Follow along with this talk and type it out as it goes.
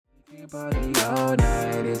Party all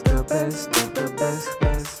night is the best of the best,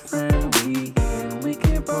 best friend weekend. We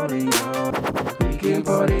can party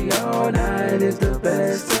all night is the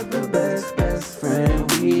best of the best, best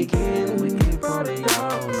friend weekend. We can party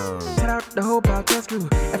all night. Shout out the whole podcast crew.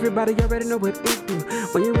 Everybody already know what it do.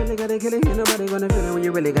 When you really gotta kill it, ain't nobody gonna feel it. When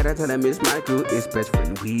you really gotta tell them it's my crew. It's best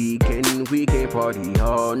friend weekend. We can party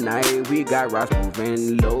all night. We got Ross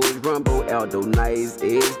moving, Lowe's, Rumble, Aldo, Nice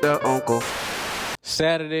is the uncle.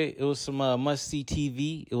 Saturday, it was some must-see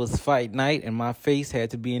TV. It was fight night, and my face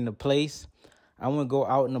had to be in the place. I want to go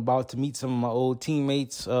out and about to meet some of my old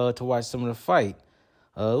teammates to watch some of the fight.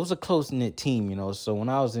 It was a close-knit team, so when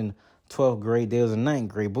I was in 12th grade, they was in 9th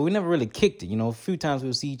grade, but we never really kicked it, A few times we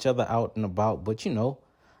would see each other out and about, but,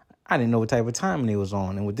 I didn't know what type of timing they was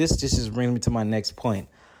on. And with this just brings me to my next point.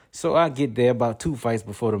 So I get there about 2 fights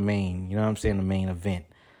before the main, the main event.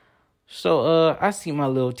 So I see my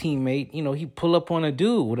little teammate, he pull up on a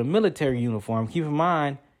dude with a military uniform. Keep in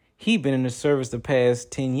mind, he been in the service the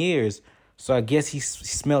past 10 years. So I guess he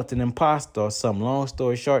smelt an imposter or something. Long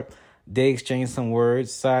story short, they exchanged some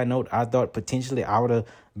words. Side note, I thought potentially I would have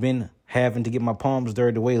been having to get my palms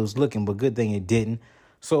dirty the way it was looking, but good thing it didn't.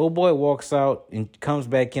 So old boy walks out and comes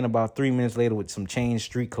back in about 3 minutes later with some changed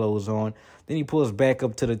street clothes on. Then he pulls back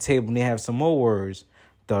up to the table and they have some more words.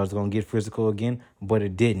 Thought it was going to get physical again, but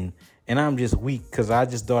it didn't. And I'm just weak because I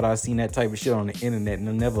just thought I seen that type of shit on the internet and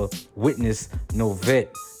I never witnessed no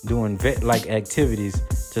vet doing vet-like activities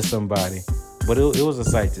to somebody. But it was a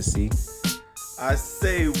sight to see. I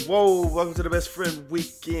say, whoa, welcome to the Best Friend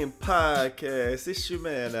Weekend Podcast. It's your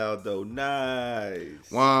man, Aldo.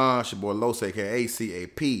 Nice. Wow, it's your boy Los, aka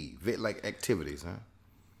ACAP. Vet-like activities, huh?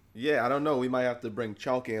 Yeah, I don't know. We might have to bring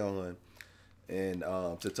Chalky on and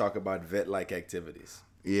to talk about vet-like activities.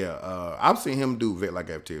 Yeah, I've seen him do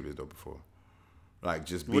vet-like activities though before, like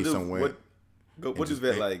just be somewhere. What is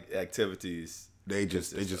vet-like activities? They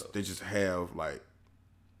just have like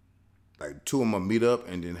two of them meet up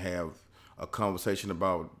and then have a conversation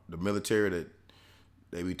about the military that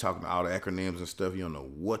they be talking all the acronyms and stuff. You don't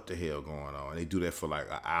know what the hell going on. And they do that for like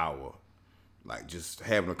an hour, like just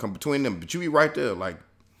having a come between them. But you be right there, like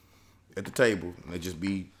at the table, and they just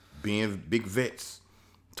be being big vets.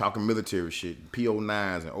 Talking military shit,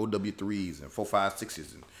 PO9s and OW3s and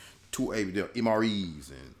 4.56s and 2A MREs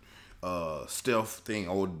and stealth thing.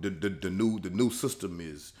 Or the new system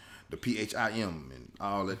is the PHIM and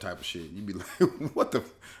all that type of shit. You be like, what the?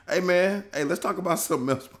 Hey man, let's talk about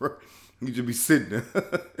something else, bro. You just be sitting there,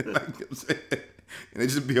 and it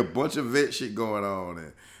just be a bunch of vet shit going on.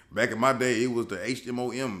 And back in my day, it was the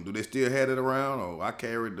HMOM. Do they still have it around? Oh, I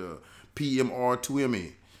carried the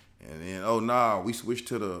PMR2ME. And then, we switched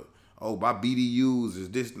to my BDUs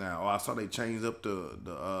is this now. Oh, I saw they changed up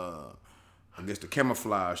the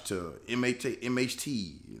camouflage to MHT.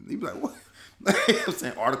 And you be like, what? I'm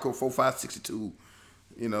saying Article 4562.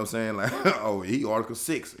 You know what I'm saying? Like, he Article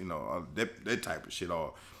 6, that type of shit.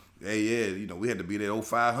 Or, we had to be there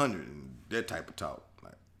 0500 and that type of talk.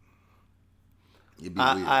 Like, it'd be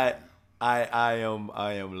weird. I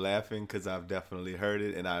am laughing because I've definitely heard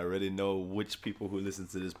it, and I already know which people who listen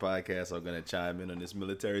to this podcast are going to chime in on this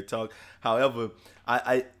military talk. However,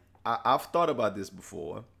 I've thought about this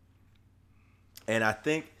before, and I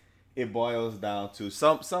think it boils down to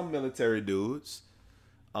some military dudes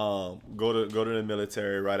go to the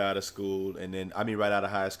military right out of school, right out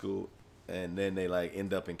of high school, and then they like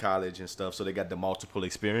end up in college and stuff, so they got the multiple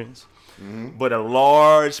experience. Mm-hmm. But a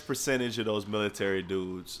large percentage of those military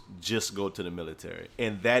dudes just go to the military,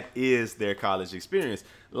 and that is their college experience.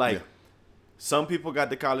 Some people got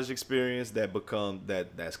the college experience that become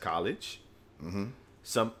that's college. Mm-hmm.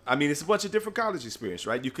 It's a bunch of different college experience,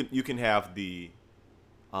 right? You can have the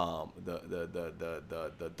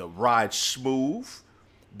ride smooth.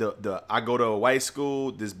 I go to a white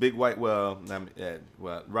school, this big white. Ride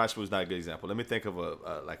smooth is not a good example. Let me think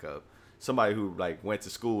of somebody who like went to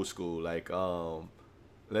school. Like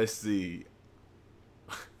let's see.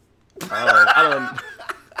 I don't.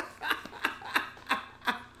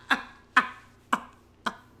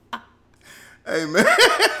 Hey man.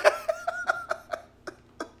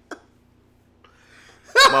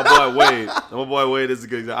 My boy Wade is a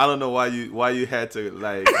good example. I don't know why you had to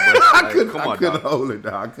I couldn't hold it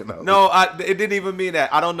down. It didn't even mean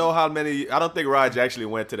that. I don't know how many. I don't think Raj actually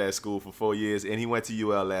went to that school for 4 years, and he went to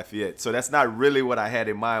UL Lafayette. So that's not really what I had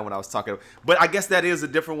in mind when I was talking. But I guess that is a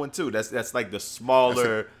different one too. That's like the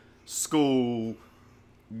smaller school,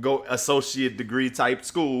 go associate degree type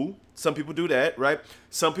school. Some people do that, right?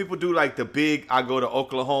 Some people do like the big. I go to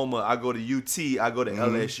Oklahoma. I go to UT. I go to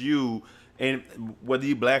LSU. And whether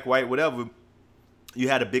you black, white, whatever, you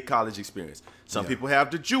had a big college experience. Some people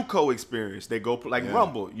have the JUCO experience. They go like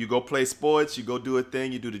Rumble. You go play sports. You go do a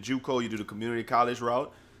thing. You do the JUCO. You do the community college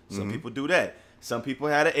route. Some people do that. Some people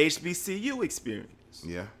had an HBCU experience.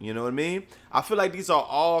 Yeah. You know what I mean? I feel like these are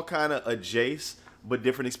all kind of adjacent but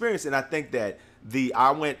different experiences. And I think that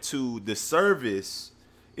I went to the service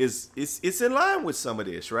it's in line with some of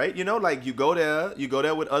this, right? You know, like you go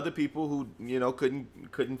there with other people who, you know,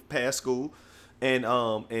 couldn't pass school and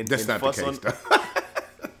that's not the case.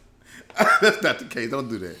 That's not the case. Don't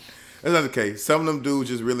do that. That's not the case. Some of them dudes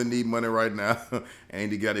just really need money right now,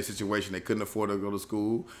 and they got a situation they couldn't afford to go to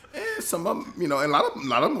school. And some of them, you know, and a lot of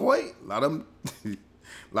them white. A lot of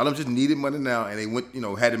them just needed money now, and they went, you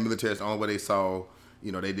know, had the military. That's the only way they saw,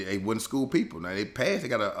 you know, they wasn't school people. Now they passed. They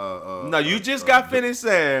got a. No, you just got finished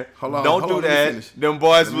saying. Don't do let me that. finish. Them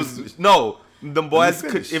boys was no. Them boys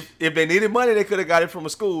could, if they needed money, they could have got it from a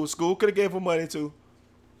school. School could have gave them money too.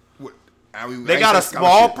 They got a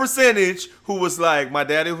small percentage who was like, my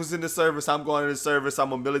daddy was in the service, I'm going to the service,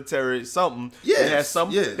 I'm a military something. Yeah.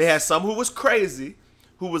 They had some who was crazy,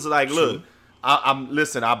 who was like, look, I've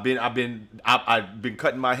been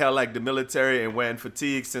cutting my hair like the military and wearing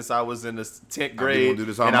fatigue since I was in the 10th grade.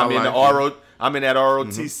 And I'm in that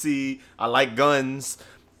ROTC. I like guns.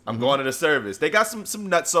 I'm going to the service. They got some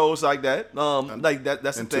nutsos like that. Like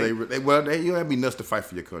that's the thing. You have to be nuts to fight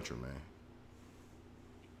for your country, man.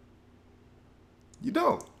 You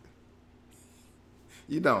don't.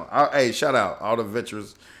 Hey, shout out all the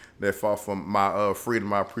veterans that fought for my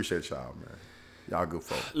freedom. I appreciate y'all, man. Y'all good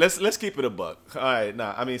folks. Let's keep it a buck. All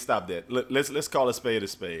right, stop that. Let's call a spade a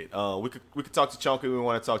spade. We could talk to Chunky. We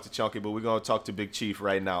want to talk to Chunky, but we're gonna talk to Big Chief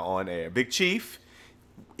right now on air. Big Chief,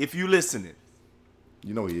 if you listening,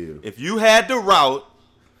 you know he is. If you had the route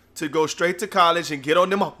to go straight to college and get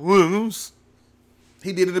on them rooms,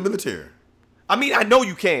 he did it in the military. I mean, I know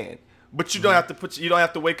you can. But you don't have to you don't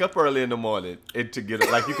have to wake up early in the morning and to get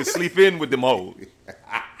it. Like you can sleep in with them hoes.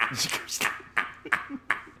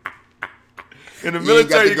 In the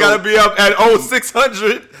military, you gotta be up at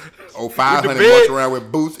 600. 500, march around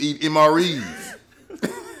with boots, eat MREs. You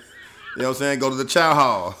know what I'm saying? Go to the chow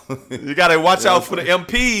hall. You gotta watch out for the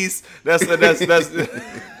MPs. That's.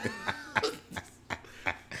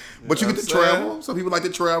 But you get to travel. Some people like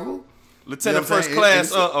to travel. Lieutenant first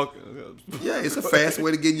class. Yeah, it's a fast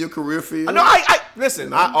way to get in your career field. No, I listen.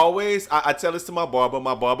 You know? I tell this to my barber.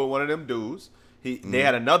 My barber, one of them dudes. They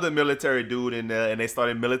had another military dude in there, and they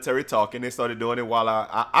started military talking. They started doing it while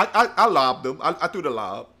I lobbed them. I threw the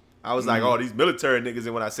lob. I was like, oh, these military niggas.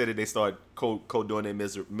 And when I said it, they started doing their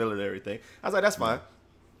military thing. I was like, that's fine.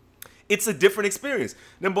 It's a different experience.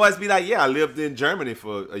 Them boys be like, yeah, I lived in Germany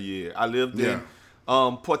for a year. I lived in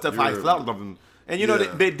Portafice. And you know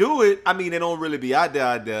they do it. I mean, they don't really be out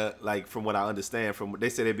there. Like from what I understand, they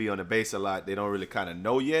say they be on the base a lot. They don't really kind of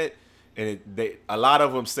know yet. And a lot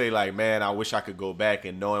of them say like, man, I wish I could go back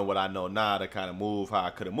and knowing what I know now to kind of move how I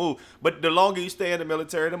could have moved. But the longer you stay in the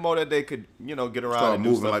military, the more that they could, you know, get around and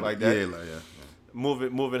do stuff like that. Yeah.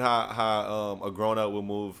 Moving how a grown up will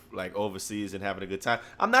move like overseas and having a good time.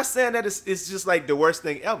 I'm not saying that it's just like the worst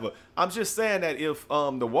thing ever. I'm just saying that if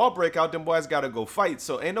the war break out, them boys gotta go fight.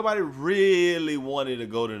 So ain't nobody really wanted to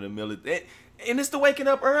go to the military. And it's the waking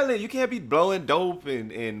up early. You can't be blowing dope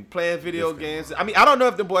and playing video games. I mean, I don't know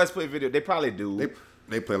if them boys play video. They probably do.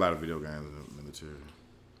 They play a lot of video games in the military.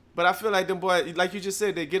 But I feel like them boys, like you just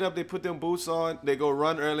said, they get up, they put them boots on, they go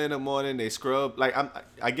run early in the morning, they scrub. Like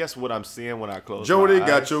I guess what I'm seeing when I close Jody my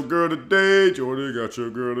got eyes. your girl today. Jody got your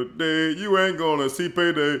girl today. You ain't gonna see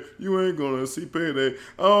payday. You ain't gonna see payday.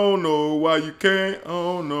 I don't know why you can't. I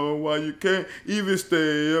don't know why you can't. Even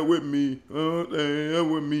stay up with me. Stay up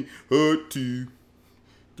with me. 2,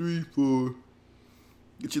 3, 4.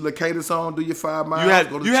 Get your Lacators on. Do your 5 miles.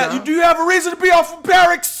 Do you have a reason to be off of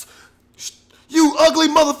barracks? You ugly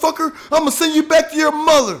motherfucker, I'm gonna send you back to your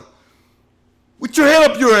mother with your head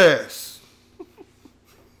up your ass.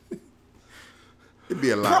 It'd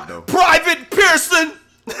be a lot, though. Private Pearson!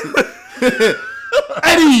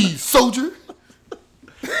 Eddie, soldier!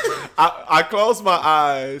 I close my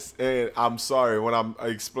eyes, and I'm sorry, when I'm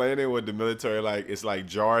explaining what the military like, it's like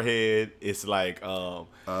Jarhead, it's like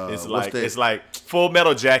Full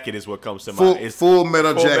Metal Jacket is what comes to mind. It's Full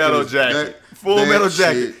Metal Jacket. Full Metal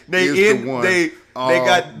Jacket. They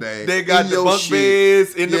got the bunk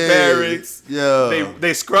beds in the barracks. Yeah.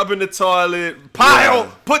 They scrubbing the toilet. Pile.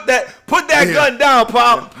 Yeah. Put that gun down,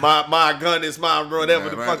 Pop. My gun is mine, whatever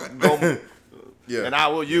the fuck go. Yeah. And I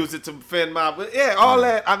will use it to defend all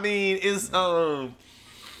that. I mean,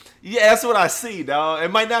 Yeah, that's what I see, dog.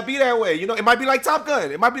 It might not be that way. You know, it might be like Top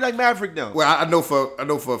Gun. It might be like Maverick, though. Well, I know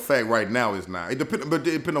for a fact right now it's not. It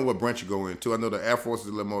depends on what branch you go into. I know the Air Force is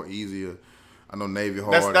a little more easier. I know Navy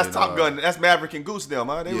hard. That's Top Gun. That's Maverick and Goose, them,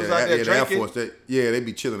 huh? They was out there drinking. The Air Force. They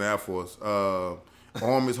be chilling the Air Force.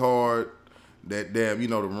 Army's hard. That damn, the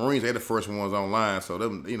Marines, they the first ones online, so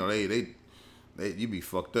them, they you be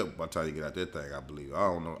fucked up by the time you get out that thing. I believe.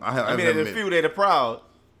 I don't know. I mean, in a few, they the proud.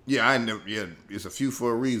 Yeah, it's a few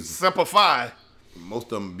for a reason. Simplify.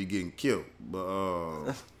 Most of them be getting killed, but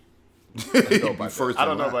I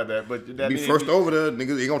don't know about that, but that be first over there,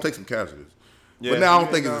 niggas. You gonna take some casualties. Yeah, but now I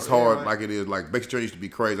don't think it's as hard like it is. Like basic training used to be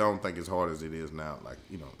crazy. I don't think it's hard as it is now. Like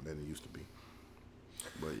than it used to be.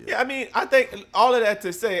 But yeah, I mean, I think all of that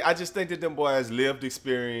to say, I just think that them boys' lived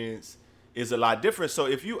experience is a lot different. So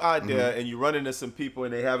if you out there and you run into some people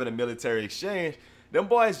and they having a military exchange, them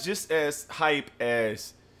boys just as hype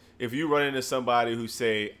as if you run into somebody who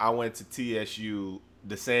say, I went to TSU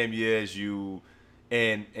the same year as you,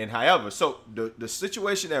 and however. So the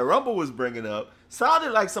situation that Rumble was bringing up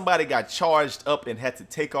sounded like somebody got charged up and had to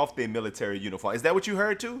take off their military uniform. Is that what you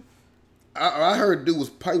heard too? I heard dude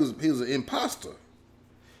he was an imposter.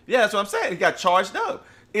 Yeah, that's what I'm saying. He got charged up.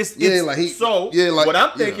 What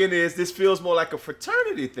I'm thinking is this feels more like a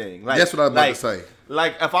fraternity thing. Like, that's what I was about to say.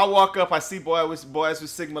 Like if I walk up, I see boys with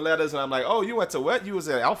Sigma letters, and I'm like, oh, you went to what? You was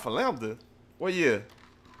at Alpha Lambda. What year?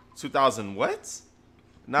 2000 what?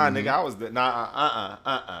 Nah, nigga, I was there. Nah,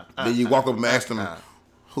 Then you walk up and ask them,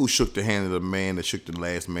 who shook the hand of the man that shook the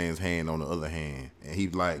last man's hand on the other hand? And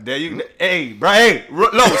he's like, there you, hey, bro, hey,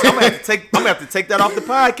 Los, I'm gonna have to take that off the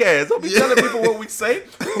podcast. Don't be telling people what we say.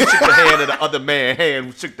 Who shook the hand of the other man's hand?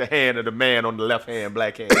 Who shook the hand of the man on the left hand,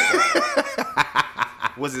 black hand?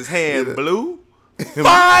 Was his hand blue?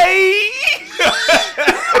 Fight!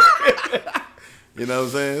 You know what I'm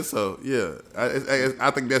saying? So yeah,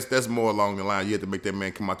 I think that's more along the line. You have to make that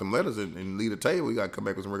man come out them letters and leave the table. You got to come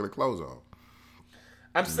back with some regular clothes on.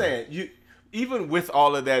 I'm saying, even with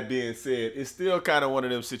all of that being said, it's still kind of one of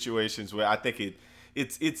them situations where I think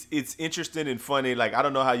it's interesting and funny. Like, I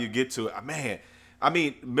don't know how you get to it. Man, I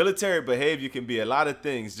mean, military behavior can be a lot of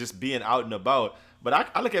things, just being out and about.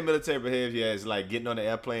 But I look at military behavior as like getting on the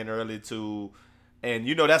airplane early too. And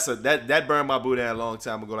that burned my boudin a long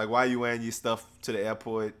time ago. Like, why are you wearing your stuff to the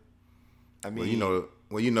airport? I mean,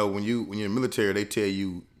 when you're in the military, they tell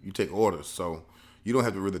you take orders, so you don't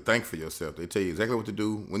have to really think for yourself. They tell you exactly what to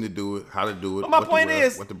do, when to do it, how to do it. But my point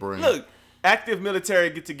is, what to bring. Look, active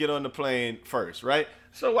military get on the plane first, right?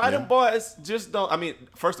 So why them boys just don't? I mean,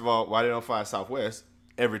 first of all, why they don't fly Southwest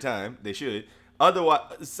every time? They should.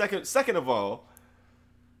 Otherwise, second of all,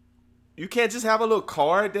 you can't just have a little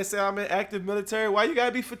card that say I'm in active military. Why you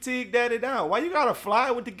gotta be fatigued daddy down? Why you gotta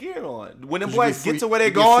fly with the gear on? When them boys get to where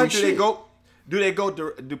they going,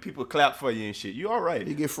 do people clap for you and shit? You all right?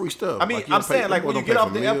 You get free stuff. I mean, like, I'm saying, like, when you get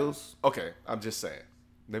off the airport. Okay, I'm just saying.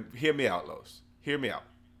 Hear me out, Los. Hear me out.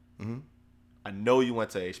 Mm-hmm. I know you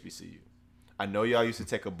went to HBCU. I know y'all used to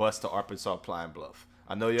take a bus to Arkansas Pine Bluff.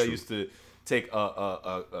 I know y'all used to take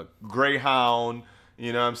a Greyhound,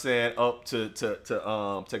 you know what I'm saying, up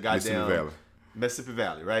to goddamn Mississippi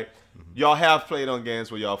Valley, right? Mm-hmm. Y'all have played on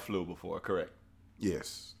games where y'all flew before, correct?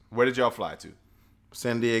 Yes. Where did y'all fly to?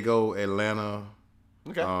 San Diego, Atlanta.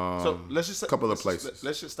 Okay. So let's just a couple of places.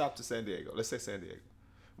 Let's just stop to San Diego. Let's say San Diego.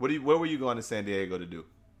 Where were you going to San Diego to do?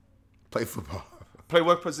 Play football. Play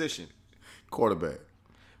what position? Quarterback.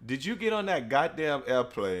 Did you get on that goddamn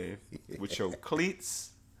airplane with your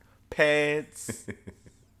cleats, pads,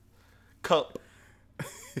 cup?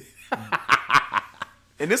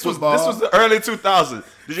 And this was the early 2000s.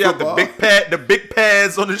 Did you have the big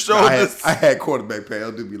pads on the shoulders? I had quarterback pads.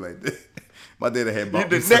 I'll do me like that. My dad had bought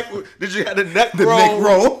Did you have the neck roll? The neck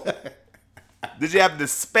roll. Did you have the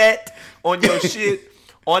spat on your shit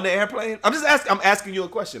on the airplane? I'm asking you a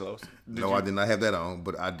question, Los. I did not have that on,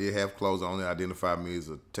 but I did have clothes on that identified me as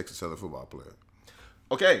a Texas Southern football player.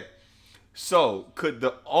 Okay. So could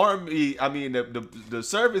the Army, I mean the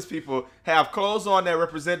service people, have clothes on that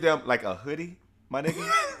represent them, like a hoodie, my nigga?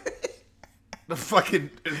 the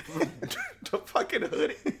fucking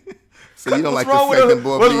hoodie. So you don't like the fact that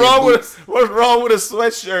boy what's wrong with a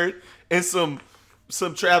sweatshirt and some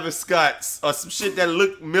Travis Scotts or some shit that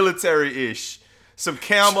look military-ish? Some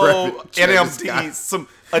camo NMD, some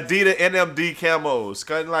Adidas NMD camos.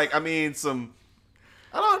 Kind of like, I mean, some,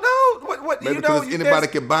 I don't know. What maybe because anybody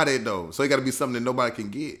can buy that though. So it got to be something that nobody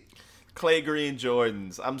can get. Clay Green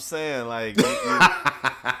Jordans. I'm saying, like,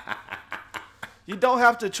 you don't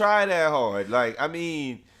have to try that hard. Like, I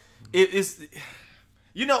mean, it's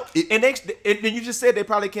You know, and then you just said they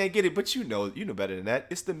probably can't get it, but you know better than that.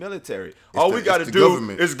 It's the military. All we gotta do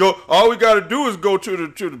is go to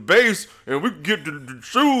the base, and we can get the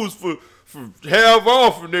shoes for half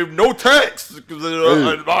off, and there's no tax.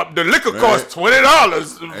 The liquor costs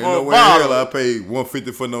 $20 for ain't a no way bottle. hell I paid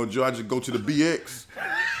 $150 for no joint. I just go to the BX.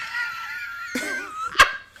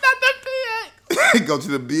 Go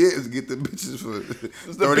to the BX and get the bitches for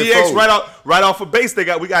it's the BX right off of base. We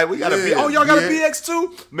got a BX. Oh, y'all got a BX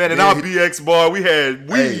too? Man, in our BX bar, we had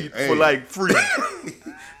weed for like free.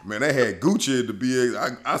 Man, they had Gucci in the BX.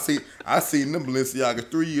 I seen them Balenciaga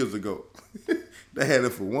 3 years ago. They had it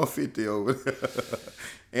for $150 over there.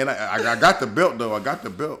 And I got the belt though. I got the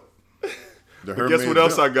belt. Guess what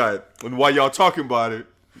else I got? And while y'all talking about it,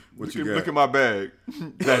 look at my bag.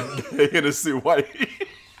 That Hennessy White.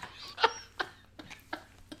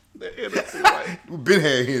 We been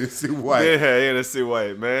had Hennessy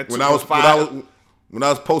White. Man. When I was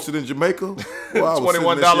posted in Jamaica,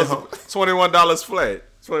 $21 flat.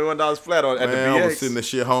 $21 flat at the BX. I was sitting that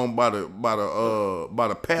shit home by the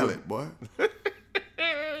pallet, boy.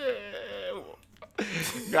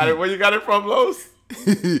 Got it? Where you got it from, Los?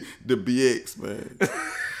 The BX, man.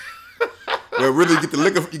 Well, really, you get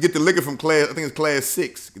the liquor from class. I think it's class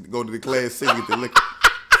 6. You go to the class 6, get the liquor.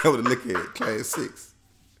 Go to the liquor at class 6.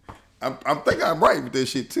 I'm thinking I'm right with this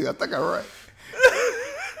shit too. I think I'm right.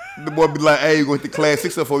 The boy be like, "Hey, you gonna hit the class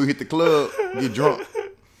 6 up before you hit the club? Get drunk.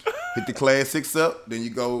 Hit the class 6 up. Then you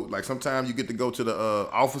go. Like sometimes you get to go to the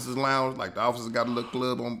officers' lounge. Like the officers got a little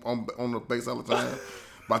club on the base all the time.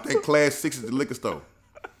 But I think class 6 is the liquor store,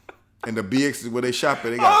 and the BX is where they shop at.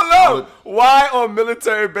 They got why on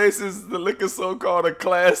military bases the liquor store called a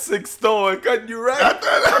class 6 store? Cutting you right. I'm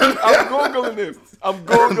googling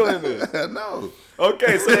this. I know.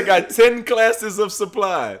 Okay, so they got 10 classes of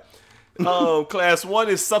supply. Class 1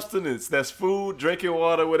 is substance. That's food, drinking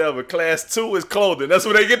water, whatever. Class 2 is clothing. That's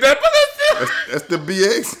where they get that from. That's the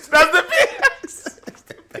BX. That's the BX.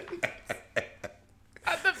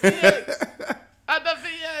 At the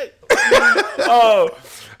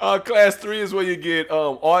BX. Class 3 is where you get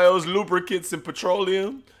oils, lubricants, and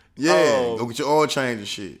petroleum. Yeah, go get your oil change and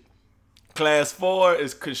shit. Class 4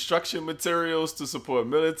 is construction materials to support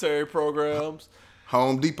military programs.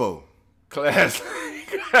 Home Depot. Class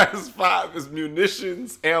 5 is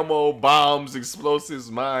munitions, ammo, bombs, explosives,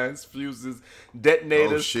 mines, fuses,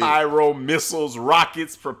 detonators, pyro, missiles,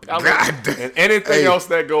 rockets, propellants, and anything else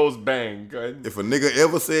that goes bang. If a nigga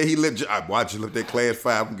ever said he watch you look at class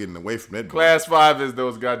 5, I'm getting away from that. Class 5 is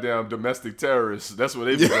those goddamn domestic terrorists. That's what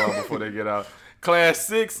they be on before they get out. Class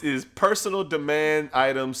 6 is personal demand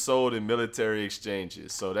items sold in military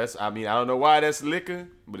exchanges. So I don't know why that's liquor,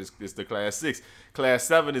 but it's the class 6. Class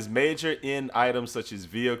 7 is major end items such as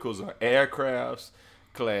vehicles or aircrafts.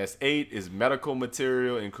 Class 8 is medical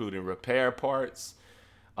material, including repair parts.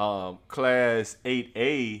 Class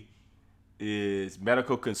 8A is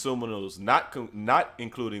medical consumables, not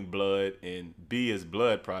including blood, and B is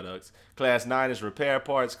blood products. Class 9 is repair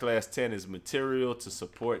parts. Class 10 is material to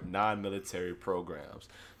support non-military programs.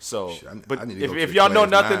 So, if y'all know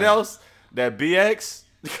nothing else, that BX,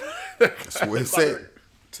 that's what it said.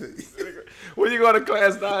 When you go to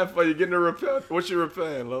class 9 for, you getting a repair? What you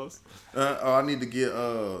repairing, Los? I need to get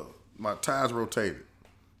my tires rotated.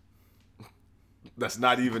 That's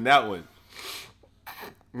not even that one.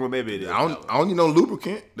 Well, maybe it is. I don't need no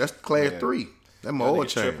lubricant. That's class 3. That's my oil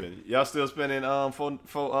change. Y'all still spending for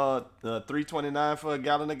 $3.29 for a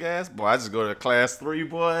gallon of gas? Boy, I just go to class 3,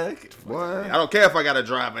 boy. Boy, I don't care if I gotta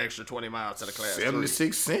drive an extra 20 miles to the class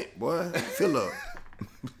 76 cents, boy. Fill up.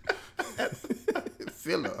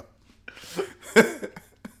 Fill up.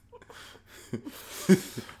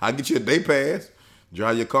 I'll get you a day pass.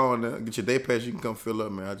 Drive your car in there. Get your day pass. You can come fill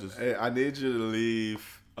up, man. Hey, I need you to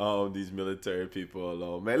leave these military people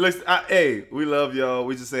alone, man. Listen, we love y'all.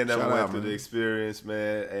 We just saying that we went through the experience,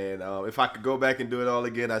 man. And if I could go back and do it all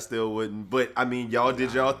again, I still wouldn't. But I mean, y'all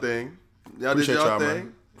did y'all thing. Y'all did y'all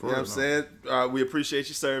thing. You know what I'm saying? We appreciate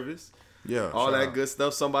your service. Yeah, all that good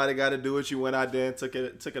stuff. Somebody got to do it. You went out there and took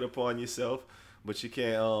it upon yourself. But you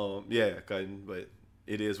can't. But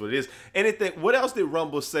it is what it is. Anything? What else did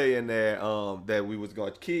Rumble say in there? That we was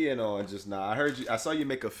going to key in on just now. I saw you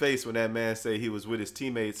make a face when that man said he was with his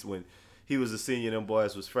teammates when he was a senior. Them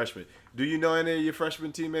boys was freshmen. Do you know any of your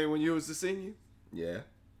freshman teammates when you was a senior? Yeah,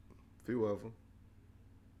 a few of them.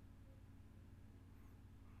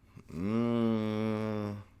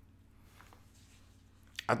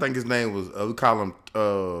 I think his name was.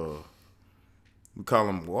 We call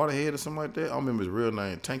him Waterhead or something like that. I don't remember his real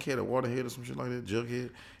name. Tankhead or Waterhead or some shit like that. Jughead.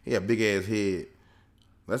 He had a big ass head.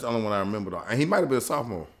 That's the only one I remember though. And he might have been a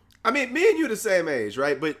sophomore. I mean, me and you the same age,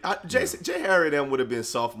 right? But Jay Harry and them would have been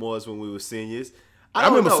sophomores when we were seniors. I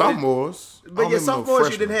remember know. sophomores. But yeah,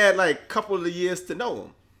 sophomores, you didn't have like a couple of years to know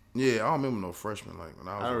them. Yeah, I don't remember no freshmen like when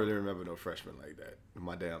I don't really remember no freshmen like that.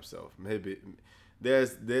 My damn self. Maybe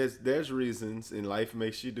there's reasons in life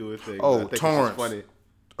makes you do it. Things. Oh, I think Torrance. It's funny.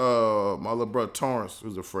 My little brother Torrance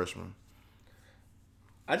was a freshman.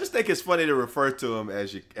 I just think it's funny to refer to them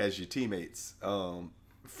as your teammates. Well,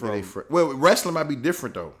 wrestling might be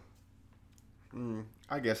different though.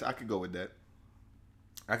 I guess I could go with that.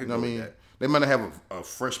 I could You know go what I with mean? that. They might have a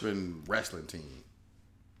freshman wrestling team.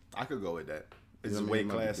 I could go with that. It's You know what I weight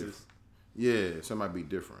mean? It might be classes. different. Yeah, so it might be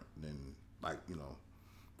different than like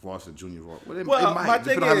varsity, junior varsity. Well, Well, it might my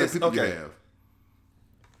depending thing on how many is, people you okay. have.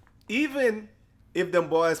 Even if them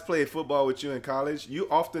boys played football with you in college, you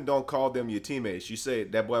often don't call them your teammates. You say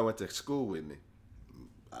that boy went to school with me.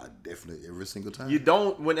 I definitely every single time. You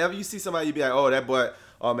don't. Whenever you see somebody, you be like, "Oh, that boy.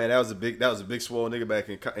 Oh man, that was a big swole nigga back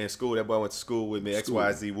in school. That boy went to school with me.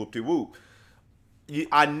 XYZ. Whoop de whoop."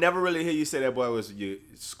 I never really hear you say that boy was your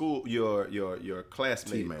school, your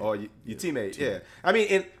classmate Teammate. or your teammate. Yeah, I mean,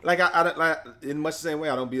 in much the same way,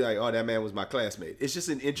 I don't be like, "Oh, that man was my classmate." It's just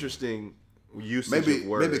an interesting usage of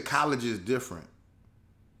words. Maybe college is different.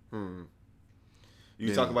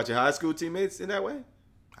 You talk about your high school teammates in that way?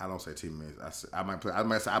 I don't say teammates. I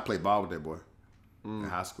might say I played ball with that boy in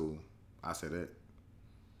high school. I say that.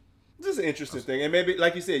 This is an interesting thing, and maybe,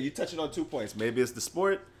 like you said, you touching on 2 points. Maybe it's the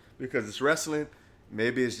sport because it's wrestling.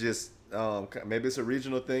 Maybe it's just maybe it's a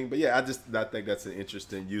regional thing. But yeah, I think that's an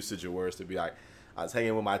interesting usage of words to be like, I was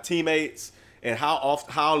hanging with my teammates, and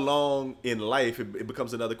how long in life it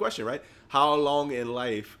becomes another question, right? How long in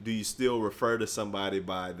life do you still refer to somebody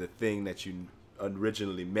by the thing that you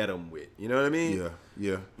originally met them with? You know what I mean?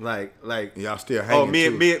 Yeah. Like Y'all still hanging.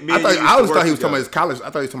 I always thought he was talking about his college. I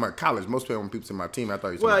thought he was talking about college. Most people, when people say my team, I thought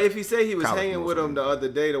he was. Well, talking if he said he was college hanging with mostly. him the other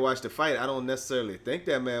day to watch the fight, I don't necessarily think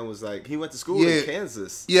that man was like, he went to school in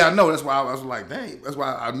Kansas. Yeah, I know. That's why I was like, dang. That's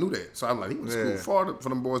why I knew that. So I'm like, he went to school far for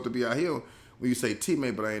them boys to be out here. When you say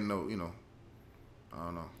teammate, but I ain't know. I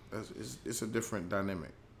don't know. It's a different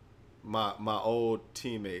dynamic. My old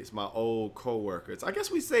teammates, my old coworkers. I guess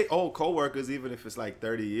we say old coworkers even if it's like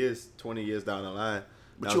 30 years, 20 years down the line.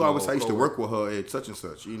 But you always say I used to work with her at such and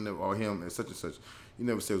such. You never, or him at such and such. You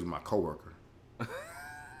never say it was my coworker.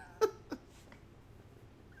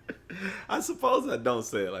 I suppose I don't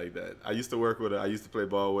say it like that. I used to work with her. I used to play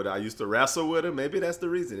ball with her. I used to wrestle with her. Maybe that's the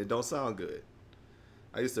reason. It don't sound good.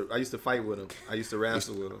 I used to fight with him. I used to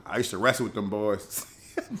wrestle with him. I used to wrestle with them boys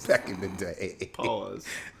back in the day. Pause.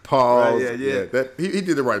 Right, yeah. He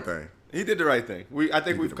did the right thing. He did the right thing. I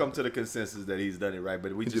think we've come to the consensus that he's done it right,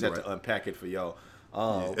 but we just have to unpack it for y'all.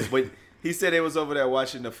 But he said they was over there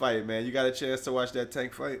watching the fight, man. You got a chance to watch that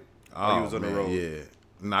Tank fight? Oh, he was on the road? Yeah.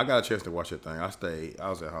 No, I got a chance to watch that thing. I stayed. I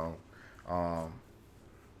was at home.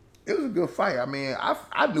 It was a good fight. I mean,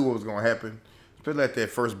 I knew what was going to happen. Especially at that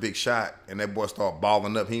first big shot, and that boy started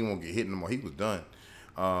balling up. He didn't want to get hit no more. He was done.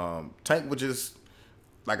 Tank was just,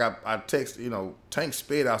 like I text, Tank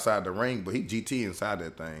sped outside the ring, but he GT inside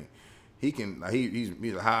that thing. He can,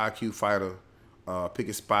 he's a high IQ fighter,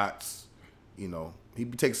 picking spots. He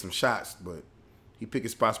be taking some shots, but he pick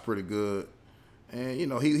his spots pretty good. And,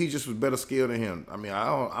 he just was better skilled than him. I mean,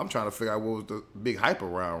 I'm trying to figure out what was the big hype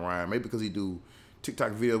around Ryan. Maybe because he do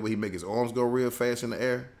TikTok videos where he make his arms go real fast in the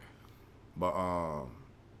air. But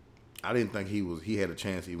I didn't think he had a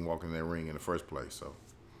chance to even walk in that ring in the first place. So,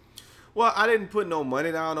 well, I didn't put no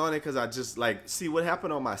money down on it because I just see what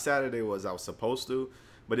happened on my Saturday was I was supposed to,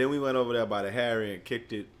 but then we went over there by the Harry and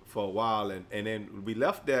kicked it for a while, and then we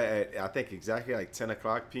left there at I think exactly like 10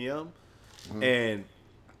 o'clock p.m. And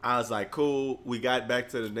I was like, cool. We got back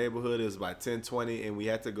to the neighborhood. It was about 10:20, and we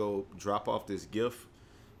had to go drop off this gift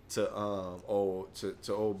to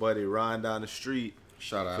old buddy Ron down the street.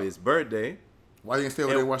 Shout out for his birthday. Why you didn't stay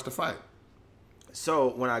over there and watch the fight?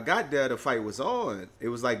 So when I got there, the fight was on. It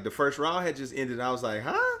was like the first round had just ended. I was like,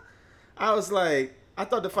 huh? I was like, I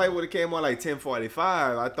thought the fight would have came on like 10:45.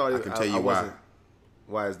 I thought I can tell you why.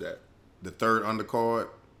 Why is that? The third undercard,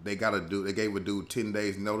 they gave a dude 10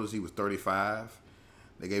 days notice. He was 35.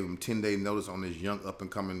 They gave him 10-day notice on this young up and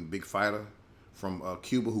coming big fighter from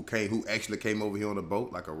Cuba who actually came over here on a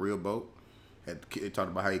boat, like a real boat. They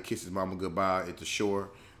talked about how he kissed his mama goodbye at the shore,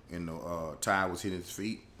 and the tide was hitting his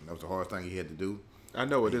feet. That was the hardest thing he had to do. I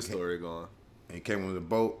know where this story going. And he came on the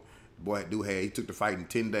boat. The boy he took the fight in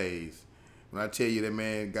 10 days. When I tell you that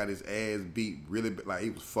man got his ass beat really, like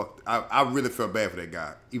he was fucked. I really felt bad for that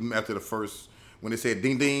guy. Even after the first, when they said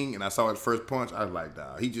ding ding, and I saw his first punch, I was like,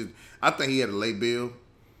 nah. I think he had a late bill.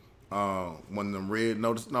 one of them red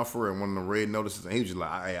notices. No, for real, one of them red notices, and he was just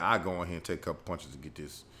like, "Hey, I go in here and take a couple punches to get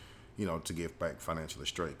this, to get back financially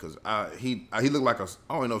straight." Because he looked like I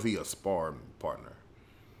don't know if he a sparring partner.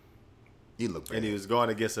 He looked bad. And he was going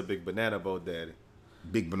against a big banana boat daddy.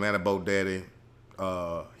 Big banana boat daddy.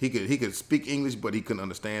 He could speak English, but he couldn't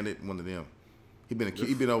understand it. One of them. He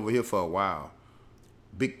been over here for a while.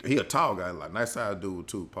 He a tall guy, like nice sized dude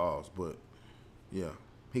too. Pause, but yeah,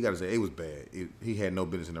 he got to say it was bad. He had no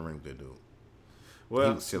business in the ring with that dude. Well,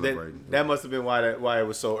 he was celebrating. that must have been why it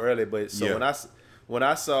was so early. But so when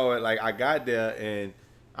I saw it, like I got there and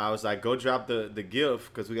I was like, go drop the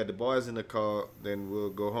gift because we got the boys in the car. Then we'll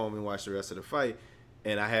go home and watch the rest of the fight.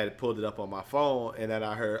 And I had pulled it up on my phone, and then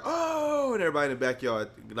I heard, oh, and everybody in the backyard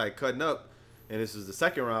like cutting up. And this was the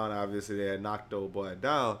second round. Obviously, they had knocked the old boy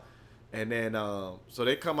down. And then, so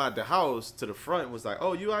they come out the house to the front and was like,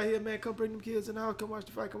 oh, you out here, man? Come bring them kids in the house. Come watch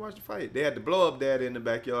the fight. They had the blow up daddy in the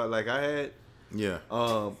backyard like I had. Yeah.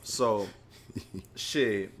 So,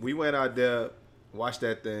 shit, we went out there, watched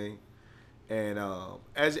that thing. And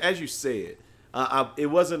as you said, it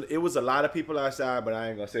was a lot of people outside, but I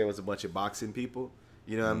ain't going to say it was a bunch of boxing people.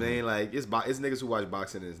 You know what I mean? Like, it's niggas who watch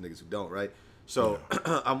boxing and it's niggas who don't, right? So,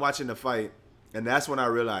 I'm watching the fight. And that's when I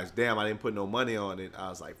realized, damn, I didn't put no money on it. I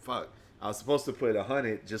was like, fuck. I was supposed to put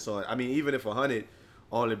 100 just on. I mean, even if 100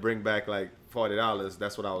 only bring back like $40,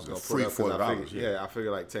 that's what I was gonna put up. $40, I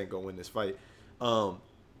figured like Tank gonna win this fight. But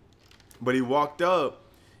he walked up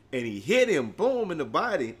and he hit him, boom, in the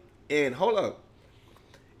body. And hold up,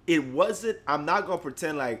 it wasn't. I'm not gonna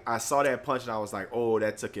pretend like I saw that punch and I was like, oh,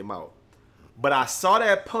 that took him out. But I saw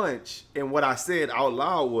that punch and what I said out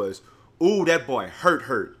loud was, ooh, that boy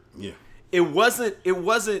hurt. Yeah. It wasn't,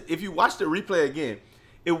 if you watch the replay again,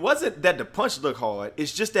 it wasn't that the punch looked hard.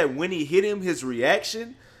 It's just that when he hit him, his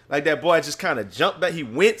reaction, like that boy just kind of jumped back. He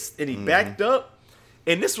winced and he backed up.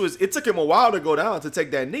 And it took him a while to go down to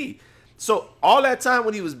take that knee. So all that time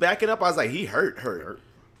when he was backing up, I was like, he hurt.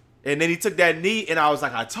 And then he took that knee and I was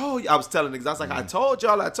like, I was telling niggas, I was like, I told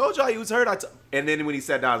y'all he was hurt. And then when he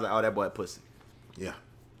sat down, I was like, oh, that boy pussy. Yeah.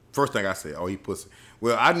 First thing I said, oh, he pussy.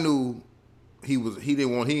 Well, I knew he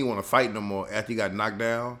didn't want to fight no more after he got knocked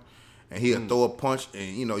down. And he'll throw a punch,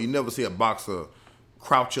 and you never see a boxer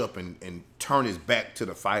crouch up and turn his back to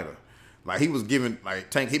the fighter. Like he was giving, like,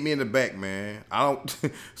 Tank, hit me in the back, man. I don't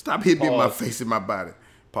stop hitting me in my face and my body.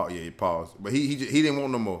 Pause. Yeah, he paused, but he didn't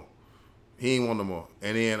want no more. He didn't want no more.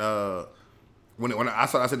 And then when I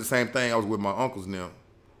said the same thing. I was with my uncles now,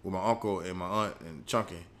 with my uncle and my aunt and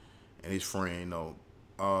Chunky and his friend, and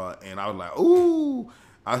I was like, ooh.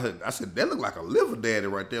 I said that looked like a liver daddy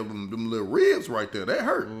right there. Them little ribs right there, that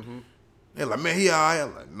hurt. Mm-hmm. They're like, man, he all right.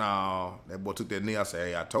 I'm like, nah, that boy took that knee. I said,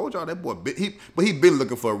 hey, I told y'all that boy, but he been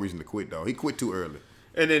looking for a reason to quit, though. He quit too early.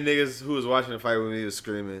 And then niggas who was watching the fight with me was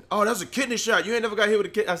screaming, oh, that's a kidney shot. You ain't never got hit with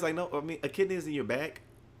a kidney. I was like, no, I mean, a kidney is in your back,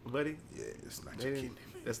 buddy. Yeah, it's not your kidney.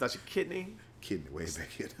 That's not your kidney? Kidney way back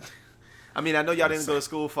here. I mean, I know y'all didn't go to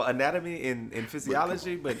school for anatomy and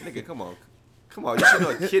physiology, but nigga, come on. Come on, you should know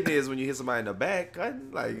what a kidney is when you hit somebody in the back.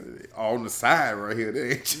 Like on the side right here.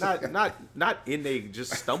 They ain't not in their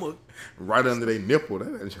just stomach. Right under their nipple.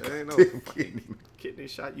 That ain't no kidney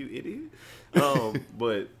shot, you idiot.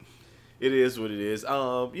 But it is what it is.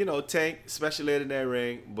 Tank, special ed in that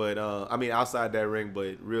ring, but I mean outside that ring,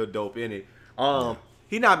 but real dope in it.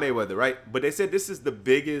 He not Mayweather, right? But they said this is the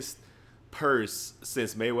biggest purse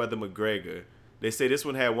since Mayweather McGregor. They say this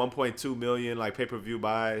one had 1.2 million like pay-per-view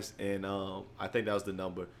buys, and I think that was the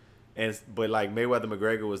number. But like Mayweather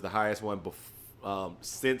McGregor was the highest one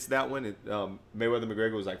since that one. Mayweather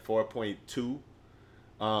McGregor was like 4.2,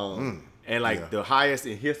 and like the highest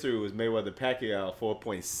in history was Mayweather Pacquiao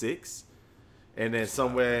 4.6, and then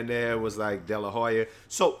somewhere in there was like De La Hoya.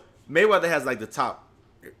 So Mayweather has like the top.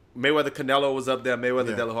 Mayweather Canelo was up there.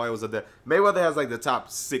 Mayweather De La Hoya was up there. Mayweather has like the top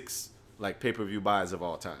 6 like pay-per-view buys of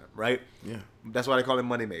all time, right? Yeah. That's why they call it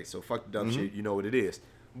Money Made. So fuck the dumb shit. You know what it is.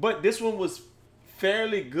 But this one was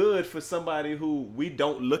fairly good for somebody who we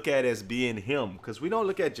don't look at as being him, because we don't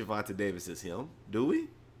look at Gervonta Davis as him, do we?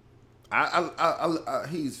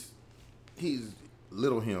 He's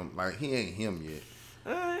little him. Like he ain't him yet.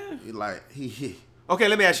 Like he. Okay,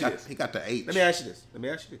 let me ask you this. He got the H. Let me ask you this.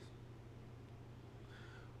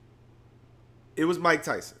 It was Mike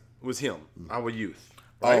Tyson. It was him. Our youth.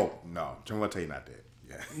 Right? Oh no, I'm gonna tell you not that.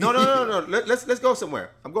 Yeah. No. Let's go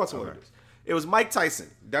somewhere. I'm going somewhere with this. It was Mike Tyson.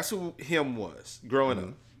 That's who him was growing up.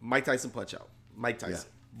 Mike Tyson punch out. Mike Tyson.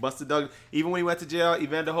 Yeah. Buster Douglas. Even when he went to jail,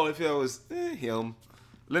 Evander Holyfield was him.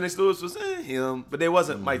 Lennox Lewis was him. But there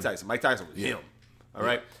wasn't Mike Tyson. Mike Tyson was him. All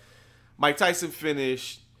right. Mike Tyson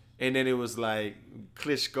finished, and then it was like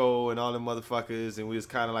Klitschko and all the motherfuckers, and we was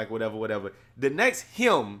kind of like whatever. The next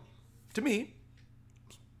him, to me,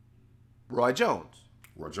 Roy Jones.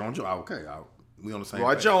 Roy Jones, okay, we on the same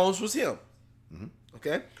Roy page. Jones was him.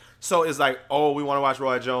 Okay? So it's like, oh, we want to watch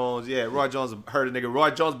Roy Jones. Yeah, Roy Jones hurt a nigga.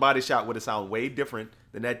 Roy Jones' body shot would have sounded way different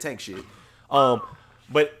than that Tank shit.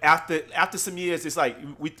 But after some years, it's like,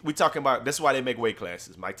 we talking about, that's why they make weight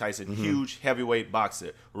classes. Mike Tyson, huge heavyweight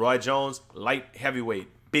boxer. Roy Jones, light heavyweight,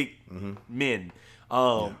 big men.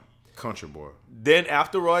 Country boy. Then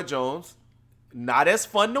after Roy Jones, not as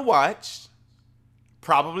fun to watch.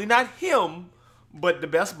 Probably not him, but the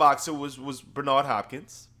best boxer was Bernard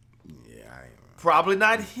Hopkins. Yeah, Probably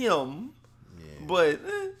not him, but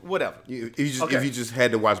whatever. If you just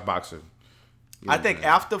had to watch boxing. I think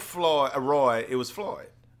after Roy, it was Floyd,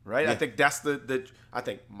 right? Yeah. I think that's I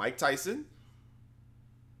think Mike Tyson,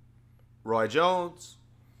 Roy Jones,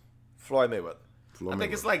 Floyd Mayweather. I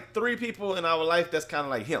think it's like 3 people in our life that's kind of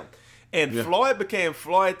like him. And Floyd became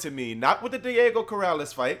Floyd to me, not with the Diego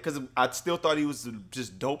Corrales fight, because I still thought he was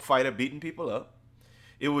just dope fighter beating people up.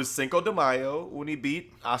 It was Cinco de Mayo when he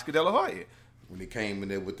beat Oscar De La Hoya. When he came in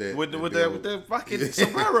there with that With the fucking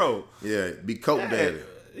sombrero. Yeah, be coat daddy.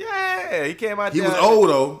 Yeah, he came out He there. was old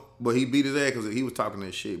though, but he beat his ass because he was talking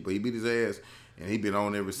that shit. But he beat his ass, and he been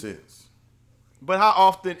on ever since. But how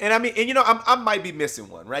often? And I mean, and you know, I might be missing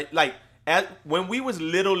one, right? Like when we was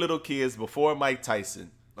little kids before Mike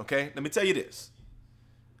Tyson. Okay, let me tell you this.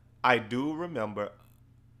 I do remember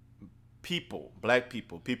black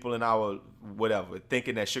people in our whatever,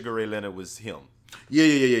 thinking that Sugar Ray Leonard was him.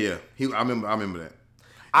 Yeah. I remember that.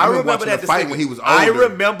 I remember watching that the fight when he was older. I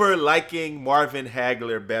remember liking Marvin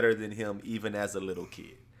Hagler better than him, even as a little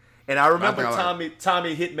kid. And I remember Tommy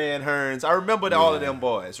Hitman Hearns. I remember all of them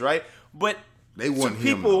boys, right? But they weren't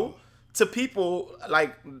to people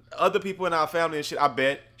like other people in our family and shit, I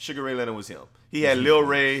bet Sugar Ray Leonard was him. He had Lil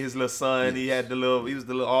Ray, his little son. He was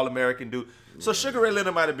the little All-American dude. So Sugar Ray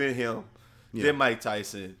Leonard might have been him. Then Mike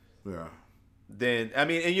Tyson. Yeah. Then I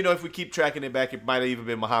mean, and you know, if we keep tracking it back, it might have even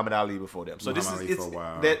been Muhammad Ali before them. So Muhammad this is Ali for a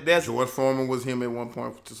while. There's George Foreman was him at one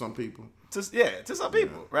point to some people. To some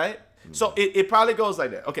people, right? So it probably goes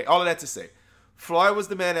like that. Okay, all of that to say, Floyd was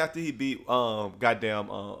the man after he beat De La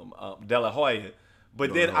Hoya.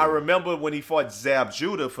 But then I remember when he fought Zab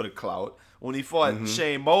Judah for the clout, when he fought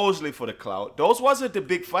Shane Mosley for the clout. Those wasn't the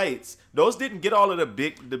big fights. Those didn't get all of the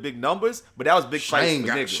big numbers, but that was big fights for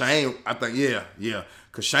niggas. Shane, I think, yeah.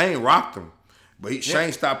 Because Shane rocked him. But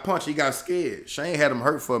Shane stopped punching. He got scared. Shane had him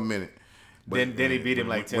hurt for a minute. But then he beat him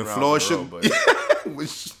like 10 when rounds. When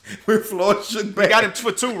Floyd shook back. He got him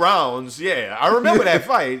for 2 rounds. Yeah, I remember that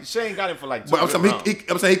fight. Shane got him for like 2 rounds.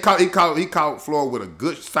 I'm saying he caught Floyd with a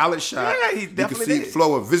good solid shot. Yeah, he definitely did. You could see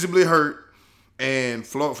Floyd was visibly hurt, and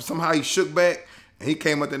Floyd somehow he shook back, and he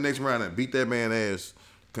came out the next round and beat that man's ass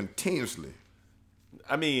continuously.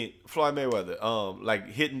 I mean, Floyd Mayweather, like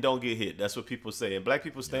hit and don't get hit. That's what people say. And black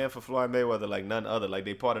people stand for Floyd Mayweather like none other. Like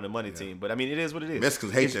they part of the money team. But I mean, it is what it is.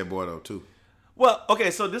 Mexicans hate that boy though too. Well,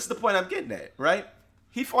 okay, so this is the point I'm getting at, right?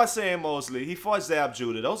 He fought Sam Mosley. He fought Zab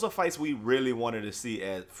Judah. Those are fights we really wanted to see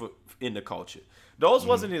in the culture. Those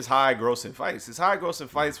wasn't his high-grossing fights. His high-grossing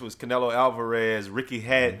fights was Canelo Alvarez, Ricky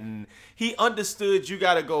Hatton. He understood you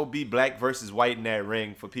got to go be black versus white in that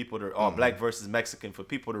ring for people to, or black versus Mexican for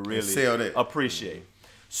people to really appreciate.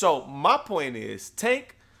 So my point is,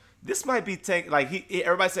 Tank, this might be Tank. Like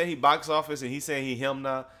everybody saying he box office and he's saying he him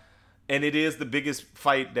now, and it is the biggest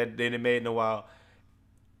fight that they made in a while.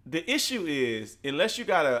 The issue is, unless you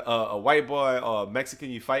got a white boy or a Mexican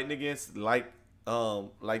you fighting against, like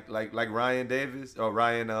Ryan Davis or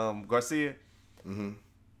Ryan Garcia,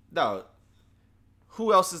 no.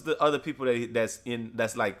 Who else is the other people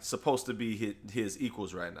that's like supposed to be his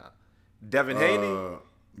equals right now? Devin Haney,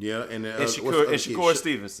 and Shakur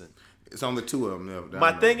Stevenson. It's only 2 of them.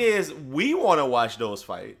 My thing is, we want to watch those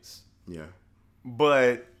fights. Yeah,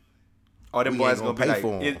 but are them boys gonna pay be like,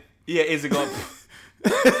 for them? Is it gonna?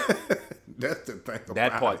 That's the thing about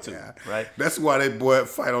that part too, right? That's why that boy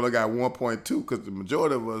fight only got 1.2 because the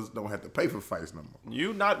majority of us don't have to pay for fights no more.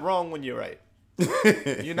 You're not wrong when you're right.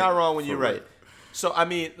 You're not wrong when you're right. So I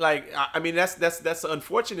mean, that's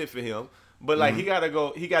unfortunate for him. But like he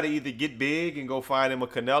gotta either get big and go find him a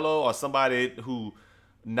Canelo or somebody who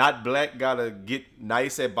not black gotta get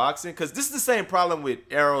nice at boxing. Because this is the same problem with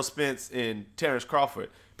Errol Spence and Terrence Crawford.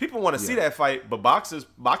 People want to see that fight, but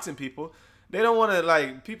boxing people, they don't want to,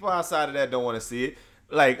 like, people outside of that don't want to see it.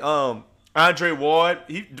 Like, Andre Ward,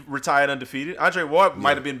 he retired undefeated. Andre Ward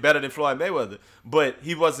might have been better than Floyd Mayweather, but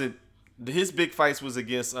he wasn't his big fights was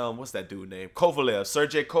against what's that dude name? Kovalev,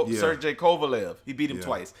 Sergey Kovalev. He beat him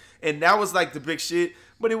twice, and that was like the big shit.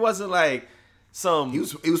 But it wasn't like some. He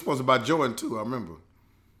was sponsored by Jordan too. I remember.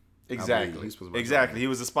 Exactly. He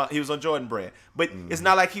was on Jordan brand, but it's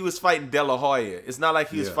not like he was fighting De La Hoya. It's not like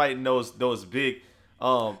he was fighting those big.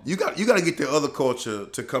 You got to get the other culture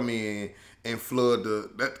to come in and flood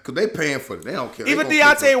because they paying for it. They don't care. Even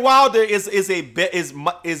Deontay Wilder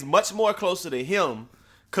is much more closer to him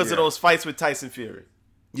because of those fights with Tyson Fury.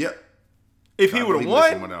 Yep. If he would have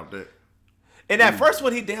won, and that first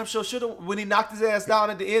one he damn sure should have. When he knocked his ass down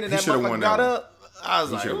at the end and that motherfucker got up, I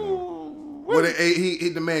was like, ooh. Well,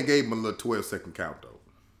 the man gave him a little 12-second count though.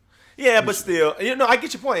 Yeah, but still, I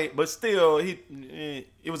get your point. But still, it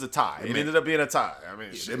was a tie. It ended up being a tie. I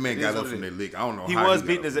mean, that man got up from that lick. I don't know. He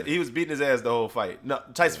was beating his ass the whole fight. No,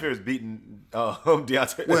 Tyson Fury was beating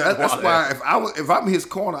Deontay. Well, that's why if I'm in his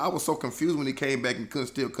corner, I was so confused when he came back and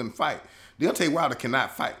couldn't fight. Deontay Wilder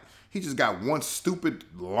cannot fight. He just got one stupid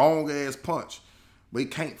long ass punch, but he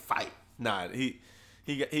can't fight. Nah, he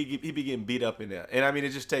be getting beat up in there, and I mean it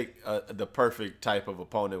just take the perfect type of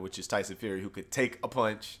opponent, which is Tyson Fury, who could take a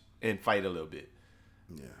punch and fight a little bit.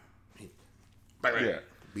 Yeah.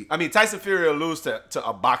 I mean Tyson Fury will lose to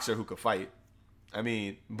a boxer who could fight. I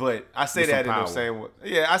mean, but I say that in the same way.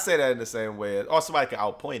 Yeah, I say that in the same way. Or somebody can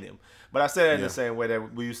outpoint him, but I say that in the same way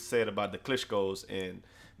that we used to say it about the Klitschko's, and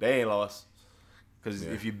they ain't lost. Because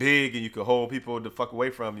if you're big and you can hold people the fuck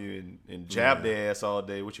away from you and jab their ass all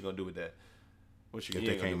day, what you gonna do with that? What you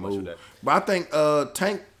can't move with that? But I think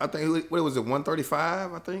Tank. I think what was it?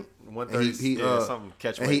 135. I think 130. Something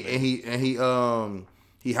catch weight. He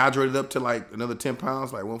hydrated up to like another 10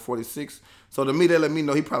 pounds, like 146. So to me, that let me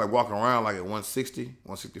know he probably walking around like at 160,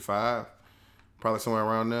 165, probably somewhere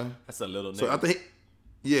around there. That's a little. So I think,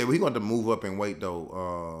 but he going to move up in weight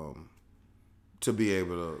though. To be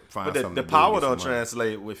able to find something. The power don't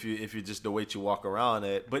translate if you just the weight you walk around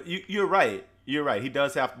at. But you're right. You're right.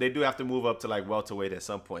 They do have to move up to like welterweight at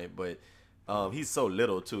some point. But he's so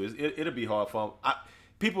little too. It'll be hard for him.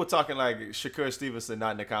 People talking like Shakur Stevenson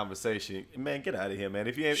not in the conversation. Man, get out of here, man.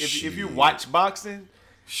 If you watch boxing,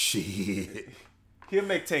 shit, he'll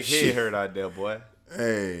make Tank head hurt out there, boy.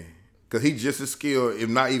 Hey, because he's just as skilled, if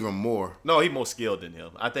not even more. No, he's more skilled than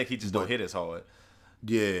him. I think he just don't hit as hard.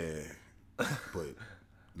 Yeah. But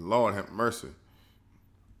Lord have mercy.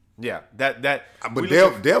 Yeah, that. But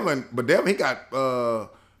Devin, he got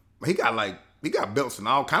belts in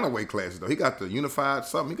all kind of weight classes though. He got the unified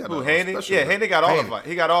something. He got Haney. Yeah, Haney got all of it.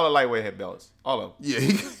 He got all the lightweight head belts, all of them. Yeah,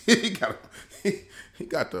 he got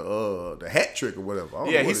the hat trick or whatever.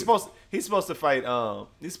 Yeah, he's supposed to fight.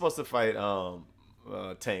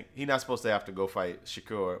 Tank. He's not supposed to have to go fight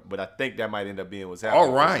Shakur, but I think that might end up being what's happening.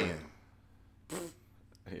 Or Ryan.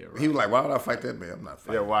 Yeah, right. He was like, "Why would I fight that man? I'm not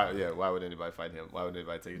fighting." Why would anybody fight him? Why would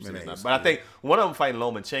anybody take him serious? But I think one of them fighting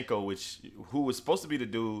Lomachenko, who was supposed to be the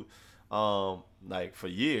dude, like for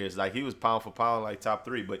years, like he was pound for pound, like top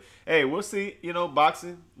 3. But hey, we'll see.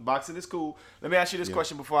 Boxing is cool. Let me ask you this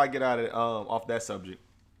question before I get out of off that subject.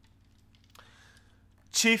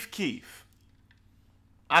 Chief Keef.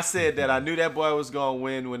 I said that I knew that boy was gonna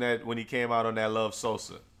win when he came out on that Love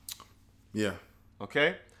Sosa. Yeah.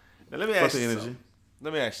 Okay. Now let me ask you something.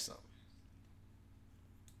 Let me ask you something.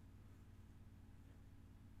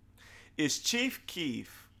 Is Chief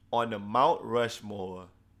Keef on the Mount Rushmore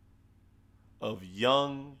of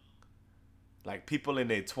young, like people in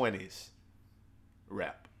their 20s,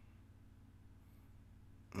 rap?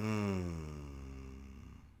 4.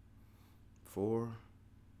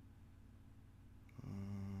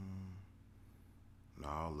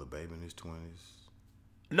 No, Lil Baby in his 20s.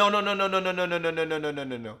 No.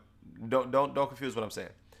 Don't confuse what I'm saying.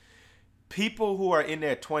 People who are in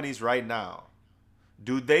their 20s right now,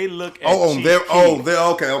 do they look at they're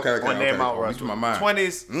okay. On their Mount Rushmore.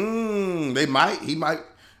 20s. They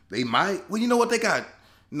might. Well, you know what they got?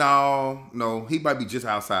 No, he might be just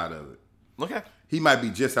outside of it. Okay. He might be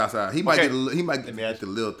just outside. He might get the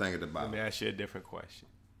little thing at the bottom. Let me ask you a different question.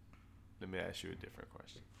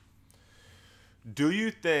 Do you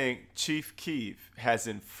think Chief Keef has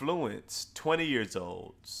influenced 20 years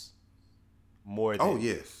olds more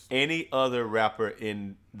than any other rapper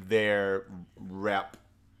in their rap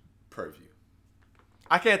purview?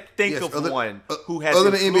 I can't think of one who has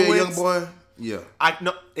other than influenced, NBA Youngboy. Yeah, I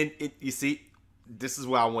know. And you see, this is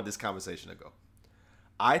where I want this conversation to go.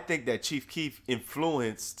 I think that Chief Keef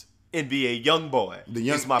influenced NBA Youngboy. The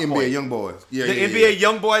young NBA Youngboys. Yeah, the NBA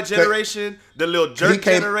Youngboy generation, the Lil Durk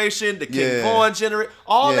generation, the King Von generation,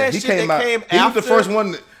 all that shit that came after. He was the first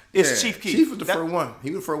one. It's Chief Keef. Chief was the first one.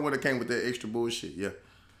 He was the first one that came with that extra bullshit. Yeah.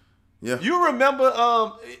 Yeah. You remember?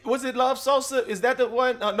 Was it Love Sosa? Is that the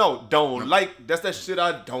one? No, don't like. That's that shit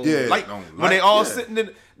I don't like. When they all sitting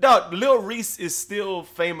in. Dog, Lil Reese is still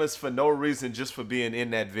famous for no reason, just for being in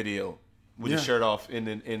that video with his shirt off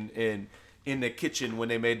in the kitchen when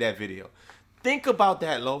they made that video. Think about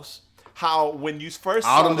that, Los. How when you first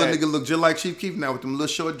all saw them that, little niggas look just like Chief Keef now with them little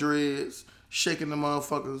short dreads, shaking the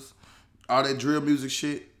motherfuckers, all that drill music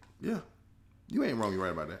shit. Yeah, you ain't wrong. You're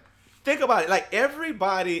right about that. think about it. Like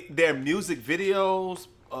everybody, their music videos,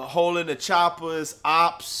 holding the choppers,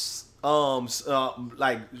 ops,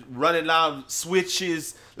 like running down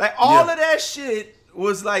switches, like all of that shit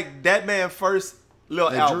was like that man's first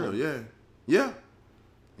little album. Drill, yeah.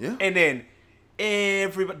 And then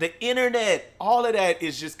everybody, the internet, all of that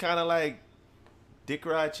is just kind of like Dick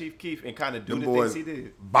Ride Chief Keef and kind of do the things he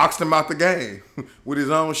did. Boxed him out the game with his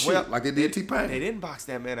own shit, like they did T-Pain. They didn't box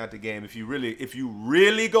that man out the game. If you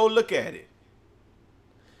really go look at it,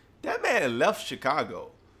 that man left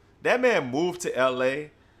Chicago. That man moved to LA.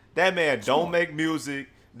 That man don't make music.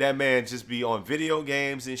 That man just be on video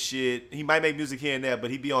games and shit. He might make music here and there, but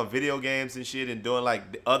he be on video games and shit and doing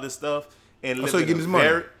like other stuff and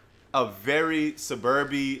living a very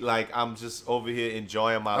suburban, like I'm just over here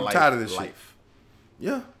enjoying my life. I'm tired of this shit.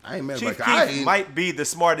 Yeah, I ain't mad Chief about Keef might be the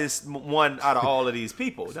smartest one out of all of these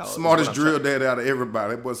people. Smartest drill dad out of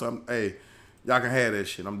everybody. That boy, something. Hey, y'all can have that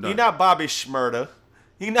shit. I'm done. He not Bobby Shmurda.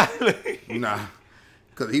 He not. Nah,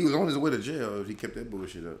 because he was on his way to jail if he kept that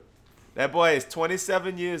bullshit up. That boy is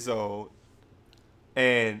 27 years old,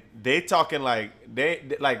 and they talking like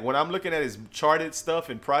like when I'm looking at his charted stuff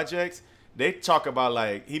and projects, they talk about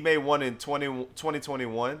like he made one in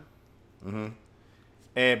 2021,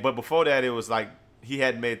 but before that it was like he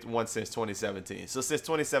hadn't made one since 2017. So since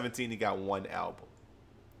 2017 he got one album.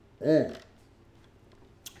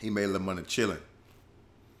 He made a little money chilling.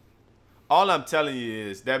 All I'm telling you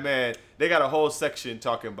is that man, they got a whole section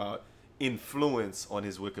talking about influence on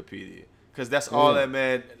his Wikipedia. Because that's all that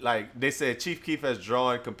man, like they said Chief Keef has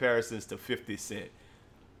drawn comparisons to 50 Cent.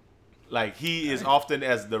 Like he is often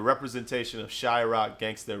as the representation of shy rock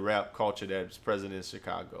gangster rap culture that's present in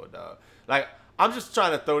Chicago, dog. Like I'm just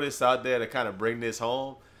trying to throw this out there to kind of bring this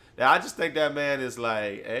home. That I just think that man is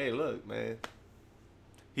like, hey, look, man.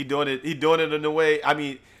 He doing it in a way, I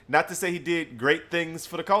mean, not to say he did great things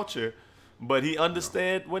for the culture, but he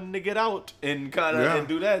understood when to get out and kind of and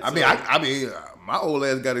do that. I mean, my old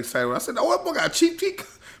ass got excited when I said, "Oh, that boy got Chief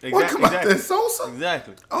Keef. What come out there, Sosa?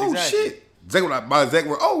 Exactly. Oh shit. Zach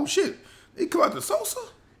were, oh shit. He come out to Sosa.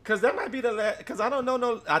 Cause that might be the last. Cause I don't know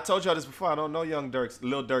no. I told y'all this before. I don't know Lil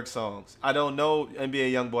Durk songs. I don't know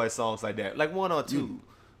NBA YoungBoy songs like that. Like one or two,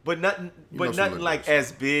 but nothing. But nothing like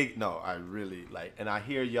as big. No, I really like. And I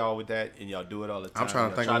hear y'all with that, and y'all do it all the time. I'm trying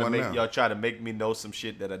to think of one now. Y'all try to make me know some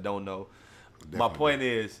shit that I don't know. Definitely. My point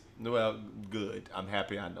is, well, good. I'm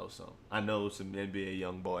happy I know some. I know some NBA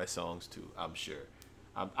YoungBoy songs too. I'm sure.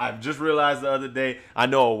 I've just realized the other day. I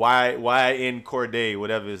know YN Corday,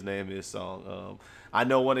 whatever his name is, song. I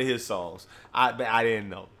know one of his songs. I didn't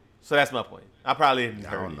know. So that's my point. I probably didn't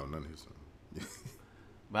heard it. I don't know none of his songs.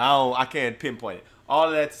 But I can't pinpoint it. All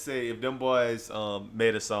of that to say, if them boys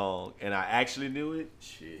made a song and I actually knew it,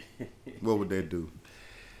 shit. What would they do?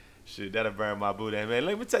 Shit, that'll burn my boudin, man.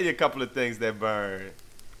 Let me tell you a couple of things that burn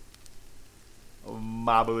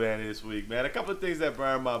my boudin this week, man. A couple of things that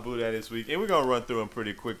burn my boudin this week, and we're gonna run through them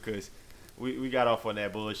pretty quick because we got off on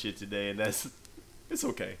that bullshit today, and it's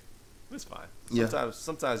okay, it's fine.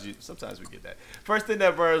 Sometimes we get that. First thing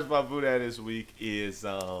that burns my boudin this week is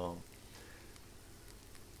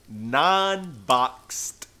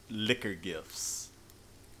non-boxed liquor gifts.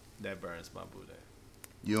 That burns my boudin.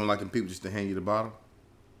 You don't like them people just to hand you the bottle?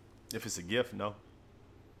 If it's a gift, no.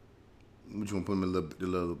 What you want to put them in the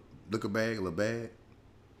little liquor bag, a little bag?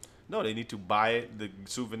 No, they need to buy it, the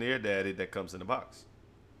souvenir daddy that comes in the box.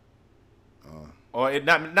 Or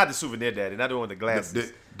not the souvenir daddy, not the one with the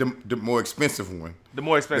glasses. The more expensive one. The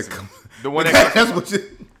more expensive one. The one that that's what you...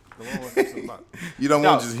 The one that comes in the box. You don't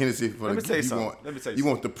want just Hennessy for let me tell you something. You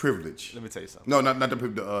want the privilege. Let me tell you something. No, not the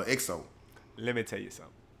privilege, the XO. Let me tell you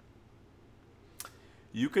something.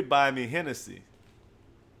 You could buy me Hennessy.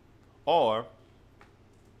 Or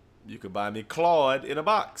you could buy me Claude in a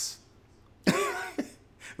box. As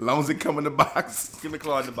long as it come in the box. Give me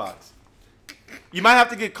Claude in the box. You might have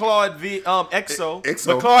to get Claude XO. XO.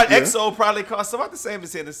 But Claude XO probably costs about the same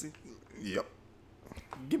as Hennessy. Yep.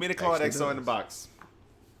 Give me the Claude XO in the box.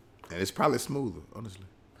 And it's probably smoother, honestly.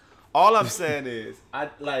 All I'm saying is, I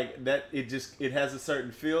like that it has a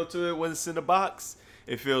certain feel to it when it's in the box.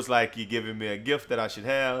 It feels like you're giving me a gift that I should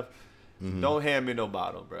have. Don't hand me no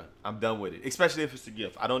bottle, bro. I'm done with it. Especially if it's a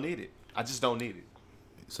gift. I don't need it. I just don't need it.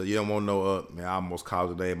 So you don't want no man. I almost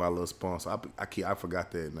called the name my little sponsor. I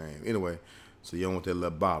forgot that name. Anyway, so you don't want that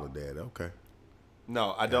little bottle, Dad? Okay.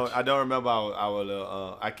 No, I don't. I don't remember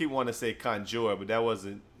our I keep wanting to say conjure, but that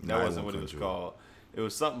wasn't what it was called. It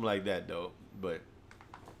was something like that though. But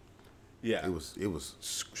yeah, it was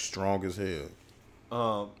strong as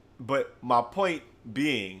hell. But my point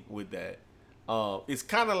being with that, it's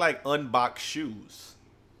kind of like unboxed shoes.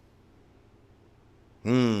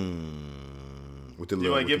 With the You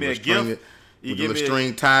little, want to give me a string, gift? With the little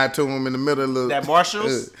string tied to him in the middle. That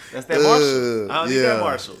Marshalls? That's that Marshalls. I don't need that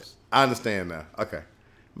Marshalls. I understand now. Okay,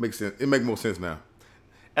 makes sense. It makes more sense now.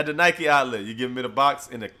 At the Nike outlet, you give me the box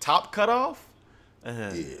and the top cut off.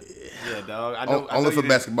 Yeah, dog. I know. Only for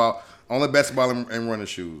basketball. Only basketball and running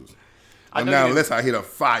shoes. Now, unless I hit a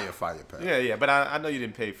fire pack. Yeah, but I know you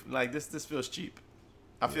didn't pay for like this. This feels cheap.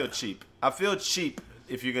 I feel cheap. I feel cheap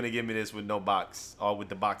if you're gonna give me this with no box or with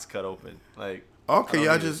the box cut open. Like, can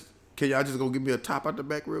y'all just go give me a top out the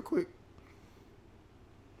back real quick?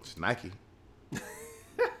 It's Nike.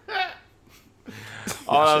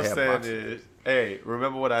 All I'm saying is, hey,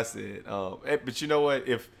 remember what I said. But you know what?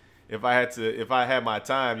 If I had my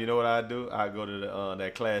time, you know what I'd do? I'd go to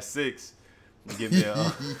that Class 6 and give me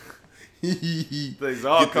a things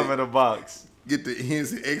all come in a box. Get the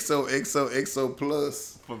XO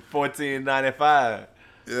Plus for $14.95.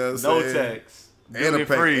 Yeah, no tax. And a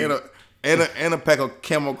pack free. And a pack of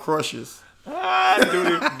Camel Crushers.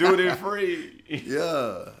 Duty free.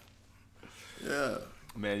 Yeah.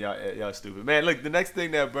 Man, y'all stupid. Man, look, the next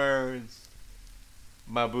thing that burns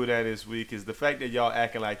my Boudin this week is the fact that y'all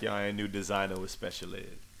acting like y'all ain't new Desiigner with special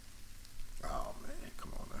ed. Oh man,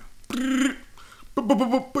 come on now.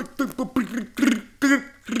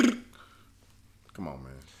 Come on,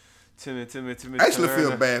 man. Timmy. I actually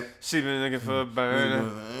feel bad. She been looking for a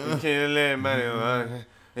burner. You can't let money run.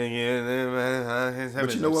 But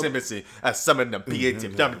you know what? I summoned the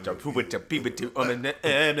PhD,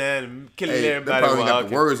 killing They everybody. probably got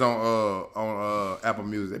the words on Apple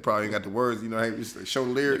Music. They probably ain't got the words. You know, hey, just show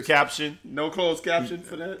the lyrics. Caption, no closed caption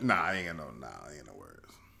for that. Nah, I ain't got no words.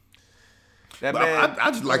 That But man,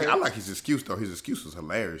 I like his excuse though. His excuse was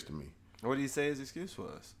hilarious to me. what did he say his excuse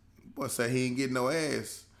was? Boy said he ain't getting no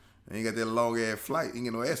ass. And he got that long ass flight. He ain't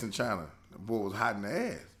get no ass in China. The boy was hot in the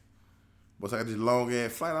ass. Boy said I got this long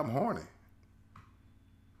ass flight. I'm horny.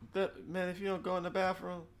 Man, if you don't go in the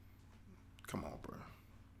bathroom, come on, bro.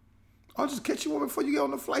 I'll just catch you one before you get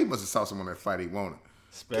on the flight. He must have saw someone on that flight he wanted.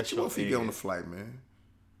 Catch you one before you get on the flight, man.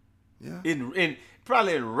 Yeah. In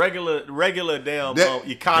probably in regular damn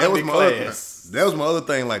economy class. That was my other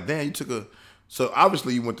thing. Like, damn, you took a. So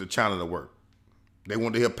obviously you went to China to work. They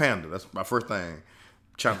wanted to hear Panda. That's my first thing.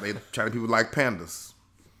 China people like pandas.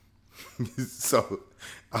 So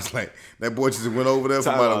I was like, that boy just went over there for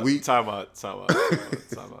about a week. Time out. Right,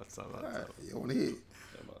 you want to hear?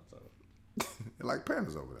 They like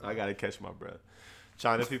pandas over there. I gotta catch my breath.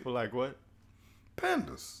 China people like what?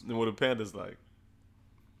 Pandas. And what are pandas like?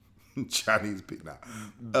 Chinese people.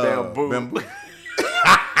 Bamboo. Bamboo.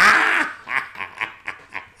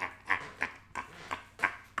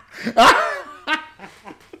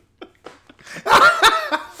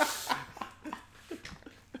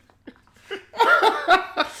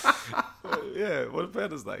 Yeah, what are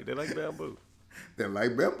pandas like? They like bamboo. They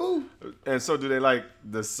like bamboo. And so do they like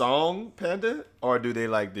the song Panda? Or do they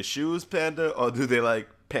like the shoes Panda? Or do they like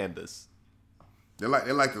pandas? They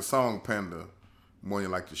like the song Panda more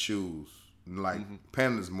than like the shoes. Like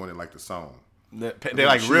pandas more than like the song. They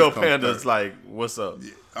like real pandas. Third. Like, what's up?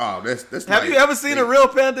 Yeah. Oh, that's. Have you ever seen a real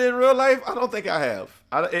panda in real life? I don't think I have.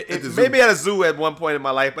 Maybe at a zoo at one point in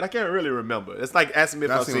my life, but I can't really remember. It's like asking me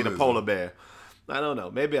if I've seen a polar bear. I don't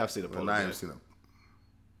know. Maybe I've seen a polar bear. I haven't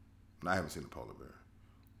seen a polar bear.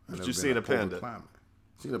 But you seen a panda?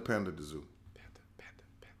 Seen a panda at the zoo. Panda.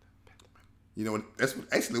 You know, that's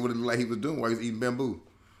actually what it looked like he was doing while he was eating bamboo.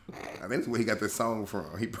 I think that's where he got that song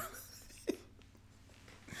from.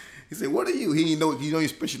 He said, "What are you?" He didn't know. You know, you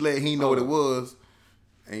special leg. He didn't know what it was.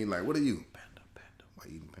 And he's like, "What are you?" Panda. Why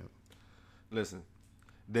you eating panda? Listen,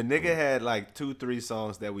 the nigga had like 2-3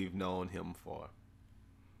 songs that we've known him for.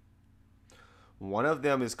 One of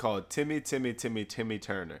them is called Timmy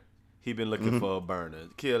Turner. He been looking for a burner.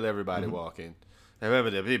 Kill everybody walking.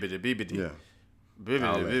 Yeah.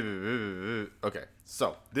 Okay,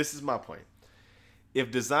 so this is my point. If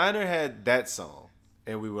Desiigner had that song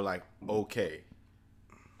and we were like, okay,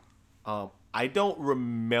 I don't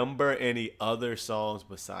remember any other songs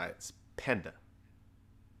besides Panda.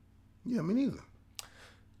 Yeah, me neither.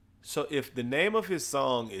 So if the name of his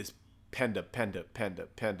song is Panda,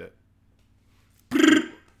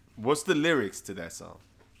 what's the lyrics to that song?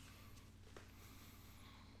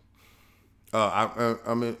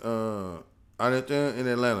 I'm in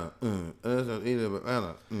Atlanta. In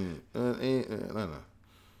Atlanta.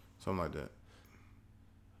 Something like that.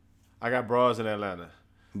 I got bras in Atlanta.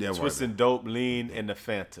 Yeah, Twisting dope, lean, and the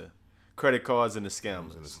Fanta. Credit cards and the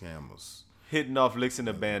scammers. Hitting off licks in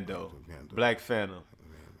the bando. Black Phantom.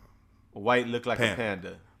 White look like a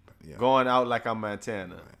panda. Yeah. Going out like I'm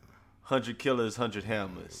Montana. 100 killers, 100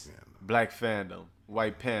 hammers. Black Phantom.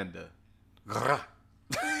 White panda.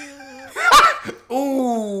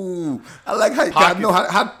 Ooh, I like how I know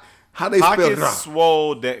how they spell Pocket grah.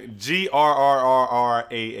 swole that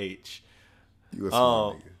GRRRRAH. You a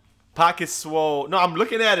smart nigga. Pocket swole. No, I'm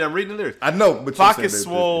looking at it. I'm reading the lyrics. I know, but Pocket you said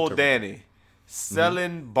swole Danny.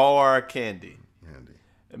 Selling bar candy. Randy.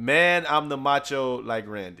 Man, I'm the macho like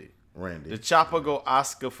Randy. The chopper go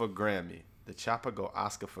Oscar for Grammy.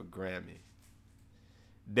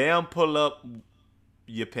 Damn, pull up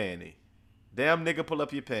your panty. Damn, nigga, pull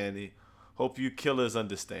up your panty. Hope you killers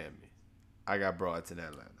understand me. I got broads in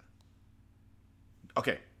Atlanta.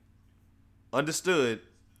 Okay. Understood.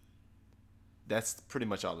 That's pretty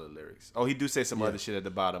much all of the lyrics. Oh, he do say some other shit at the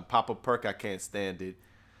bottom. Pop a perk, I can't stand it.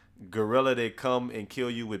 Gorilla, they come and kill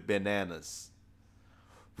you with bananas.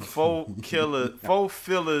 Four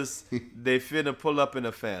fillers, they finna pull up in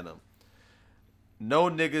a Phantom. No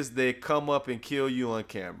niggas, they come up and kill you on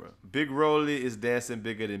camera. Big Rolly is dancing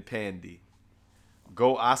bigger than Pandy.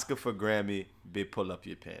 Go Oscar for Grammy, big pull up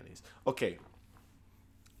your panties. Okay.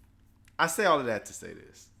 I say all of that to say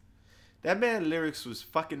this. That man lyrics was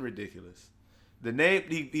fucking ridiculous. The name,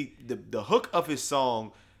 the hook of his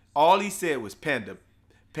song, all he said was panda,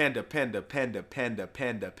 panda, panda, panda, panda,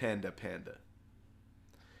 panda, panda, panda.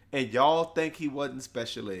 And y'all think he wasn't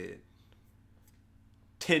special ed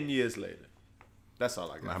 10 years later. That's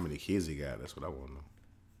all I got. How many kids he got? That's what I want to know.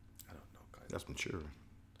 I don't know. That's mature.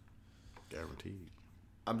 Guaranteed.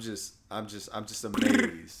 I'm just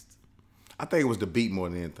amazed. I think it was the beat more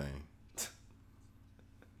than anything.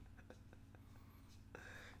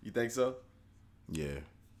 You think so? Yeah.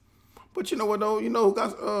 But you know what though? You know who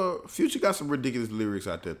got Future got some ridiculous lyrics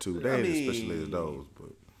out there too. They ain't as special as those,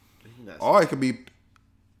 but or it could be.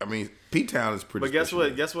 I mean, P-Town is pretty. But guess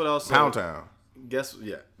what? Guess what? Also, Pound Town.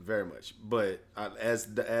 Yeah, very much. But as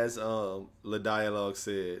La Dialogue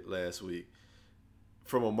said last week,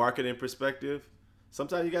 from a marketing perspective,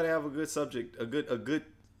 sometimes you got to have a good subject, a good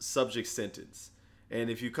subject sentence. And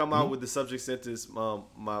if you come out with the subject sentence, my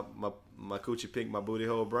coochie pink, my booty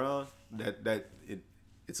hole brown,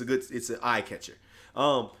 it's an eye catcher.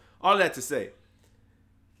 All that to say,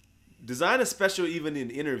 Desiigner special even in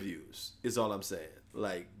interviews is all I'm saying.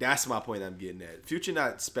 Like, that's my point I'm getting at. Future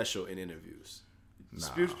not special in interviews. Nah.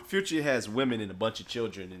 Future has women and a bunch of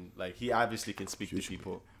children, and like he obviously can speak to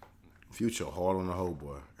people. Future hard on the whole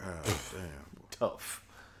boy. God damn. Boy.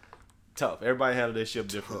 Tough. Everybody handle their ship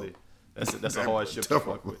differently. That's a hard ship to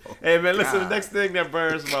fuck with. Hey man, listen. God. The next thing that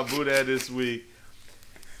burns my Buddha this week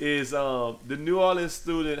is the New Orleans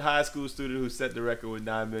high school student who set the record with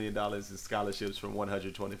 $9 million in scholarships from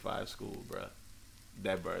 125 schools, bro.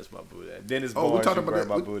 That burns my Buddha. Dennis Barnes, we talked about that.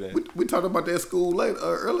 My Buddha. We talked about that school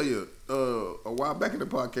earlier, a while back in the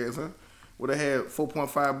podcast, huh? Where they had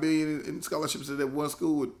 $4.5 billion in scholarships at that one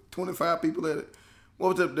school with 25 people at it.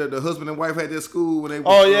 What was the husband and wife had that school when they?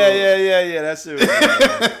 Oh yeah. That's it.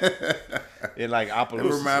 In like Opelousas.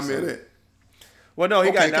 It remind me of that. Well, no, he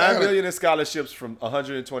got $9 million in scholarships from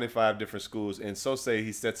 125 different schools, and so say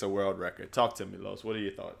he sets a world record. Talk to me, Los. What are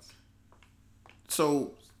your thoughts?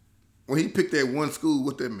 So, when he picked that one school,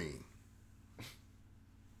 what that mean?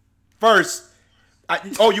 First,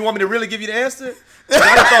 you want me to really give you the answer?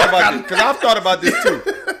 Because I've thought about this too.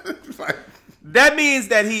 That means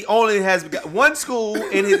that he only has got one school,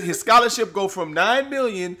 and his scholarship go from $9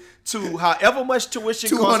 million to however much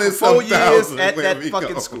tuition costs for 4 years at that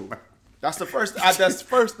fucking school. That's the first. That's the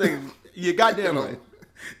first thing. You goddamn right.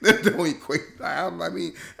 That don't equate. I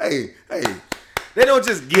mean, hey. They don't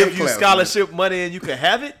just give you scholarship money and you can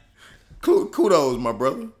have it. Kudos, my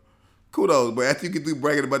brother. Kudos. But after you get through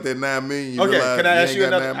bragging about that $9 million, you realize can I ask you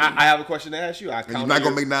another? I have a question to ask you. You're not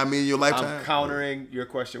gonna make $9 million in your lifetime. I'm countering your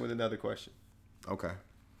question with another question. Okay.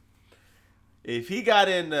 If he got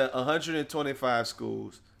into 125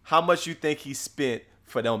 schools, how much you think he spent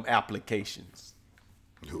for them applications?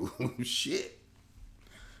 Oh shit!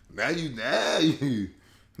 Now you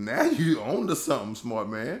on to something, smart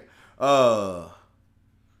man.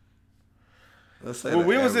 Let's say when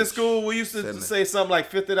we was in school, we used to say something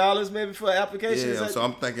like $50 maybe for applications. Yeah, so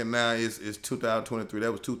I'm thinking now it's 2023.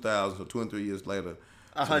 That was 2000, so 23 years later.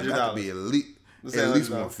 $100. So it got to be at least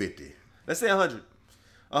 150. Let's say 100.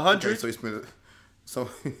 100. Okay, so he spent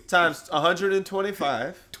times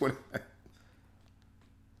 125. 20.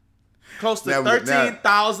 close to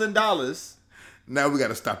 $13,000. Now we got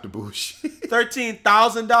to stop the bullshit.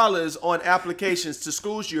 $13,000 on applications to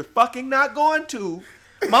schools you're fucking not going to.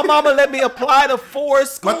 My mama let me apply to 4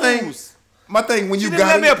 schools. My thing when She you didn't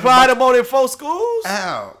got let me apply to more than 4 schools.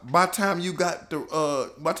 Al, by the time you got by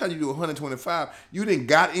the time you do 125, you didn't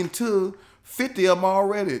got into 50 of them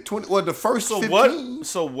already. 20 or the first 15.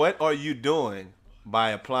 So what are you doing by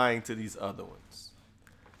applying to these other ones?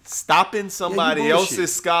 Stopping somebody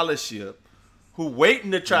else's scholarship who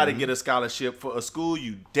waiting to try to get a scholarship for a school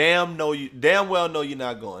you damn well know you're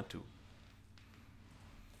not going to.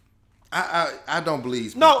 I don't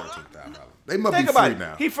believe No. $13,000. They must Think be about free it.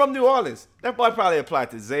 now. He from New Orleans. That boy probably applied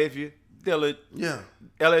to Xavier, Dillard, Yeah.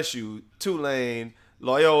 LSU, Tulane,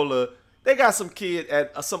 Loyola. They got some kid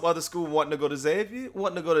at some other school wanting to go to Xavier,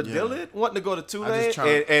 wanting to go to Dillard, wanting to go to Tulane.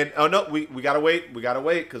 And oh no, we gotta wait. We gotta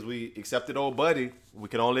wait because we accepted old buddy. We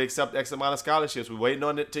can only accept X amount of scholarships. We're waiting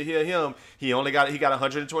on it to hear him. He got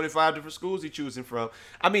 125 different schools he choosing from.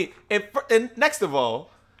 I mean, and next of all,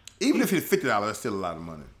 even if it's $50, that's still a lot of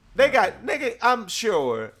money. they got nigga. I'm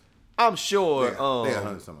sure. They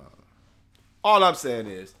 100 some. All I'm saying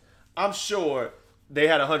is, I'm sure they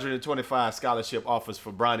had 125 scholarship offers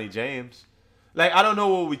for Bronny James. Like, I don't know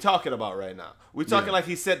what we're talking about right now. We're talking like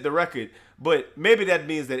he set the record, but maybe that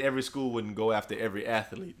means that every school wouldn't go after every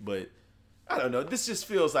athlete. But I don't know. This just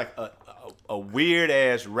feels like a weird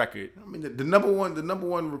ass record. I mean, the number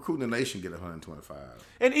one recruit in the nation get 125.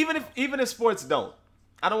 And even if sports don't,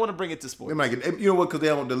 I don't want to bring it to sports. They might get, you know what? Because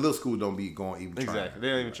the little schools don't be going even trying. Exactly, they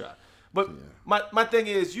don't even try. But my thing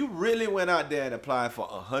is, you really went out there and applied for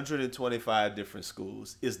 125 different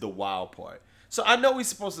schools is the wild part. So I know we're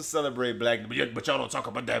supposed to celebrate black, but y'all don't talk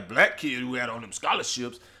about that black kid who had on them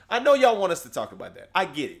scholarships. I know y'all want us to talk about that. I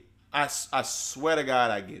get it. I swear to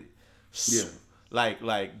God, I get it. Yeah. Like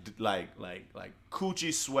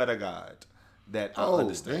coochie swear to God that I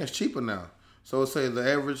understand. It's cheaper now. So say the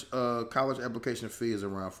average college application fee is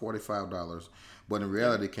around $45, but in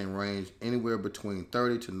reality can range anywhere between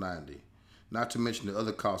 $30 to $90. Not to mention the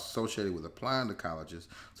other costs associated with applying to colleges,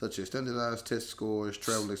 such as standardized test scores,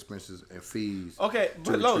 travel expenses, and fees. Okay,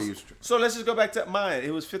 but so let's just go back to mine.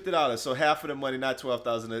 It was $50, so half of the money, not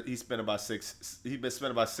 $12,000. He spent about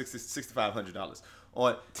 $6,500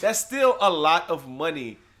 on. That's still a lot of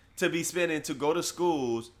money to be spending to go to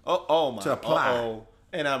schools. To apply.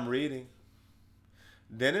 And I'm reading.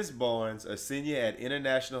 Dennis Barnes, a senior at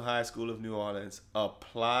International High School of New Orleans,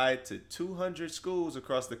 applied to 200 schools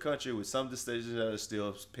across the country with some decisions that are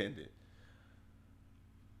still pending.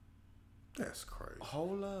 That's crazy.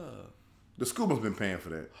 Hold up. The school must have been paying for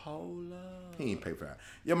that. Hold up. He ain't pay for that.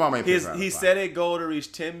 Your mom ain't pay for that. He set a goal to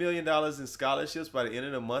reach $10 million in scholarships by the end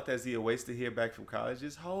of the month as he awaits to hear back from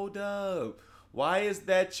colleges. Hold up. Why is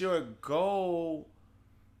that your goal?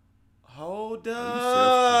 Hold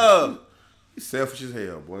up. He's selfish as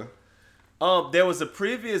hell, boy. There was a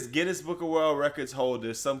previous Guinness Book of World Records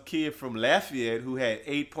holder, some kid from Lafayette, who had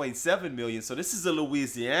 8.7 million. So this is a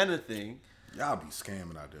Louisiana thing. Y'all be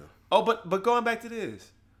scamming out there. Oh, but going back to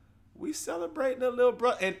this, we celebrating a little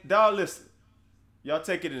brother. And dog, listen, y'all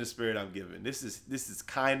take it in the spirit I'm giving. This is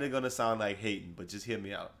kind of gonna sound like hating, but just hear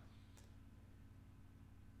me out.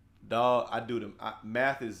 Dog, I do them.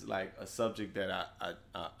 Math is like a subject that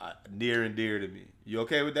I near and dear to me. You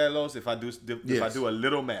okay with that, Los? If I do a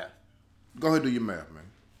little math, go ahead and do your math, man.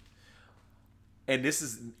 And this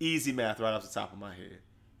is easy math right off the top of my head.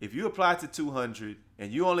 If you apply to 200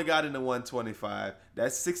 and you only got into 125,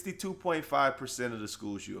 that's 62.5% of the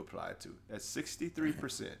schools you applied to. That's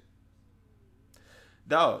 63%.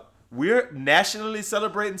 Dog, we're nationally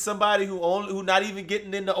celebrating somebody who not even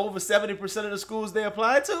getting into over 70% of the schools they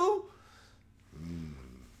applied to.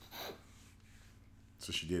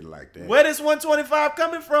 So she did it like that. Where this 125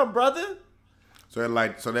 coming from, brother? So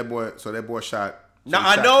that boy shot. Now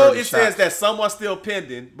I know it says that some are still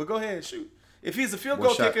pending, but go ahead and shoot. If he's a field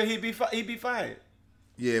goal kicker, he'd be fired.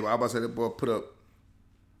 Yeah, but I was about to say that boy put up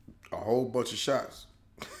a whole bunch of shots.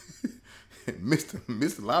 missed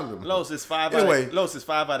a lot of them. Los is 5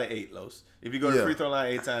 out of 8. Los, if you go to the free throw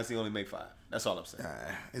line 8 times, he only make 5. That's all I'm saying.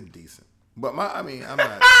 It's decent, but I'm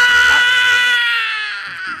not.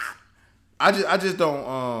 I just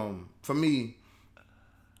don't. For me,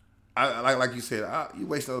 I like you said, you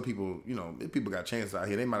waste other people. You know, if people got chances out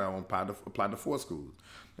here, they might not want to apply to 4 schools.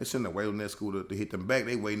 They shouldn't have waited on that school to hit them back.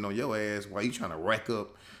 They waiting on your ass while you trying to rack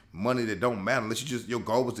up money that don't matter unless your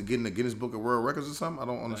goal was to get in the Guinness Book of World Records or something. I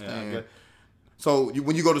don't understand. Yeah, so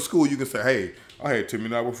when you go to school, you can say, "Hey, I had $10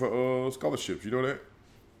 million for scholarships." You know that?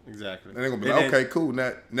 Exactly. And they're gonna be like, "Okay, cool."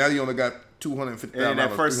 Now you only got $250,000. And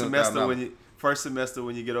that first semester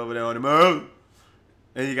when you get over there on them,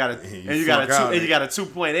 And you got a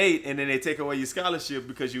 2.8, and then they take away your scholarship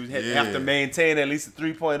because you have to maintain at least a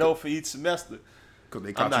 3.0 for each semester. Because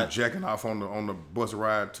they caught you jacking off on the bus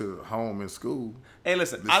ride to home in school. Hey,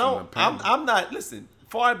 listen, I'm not. Listen,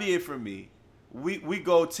 far be it from me. We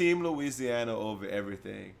go Team Louisiana over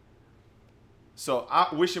everything. So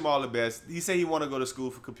I wish him all the best. He said he want to go to school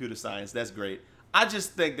for computer science. That's great. I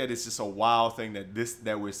just think that it's just a wild thing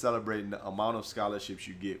that we're celebrating the amount of scholarships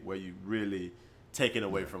you get where you really take it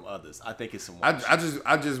away from others. I think it's some wild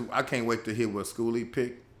shit. I can't wait to hear what school he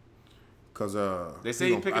picked. Cause they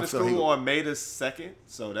say he's picking a school on May the 2nd,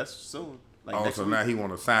 so that's soon. Like so week. Now he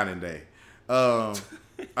want a signing day. I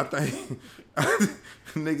think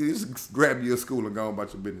nigga, just grab your school and go on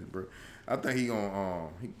about your business, bro. I think he gonna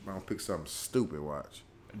pick something stupid. Watch.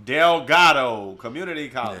 Delgado Community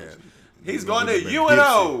College. Yeah. He's going to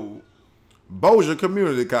UNO. Bossier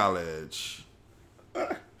Community College.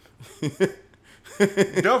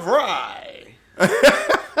 DeVry.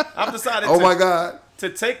 I've decided my God. To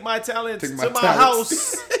take my talents to my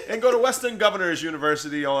house and go to Western Governors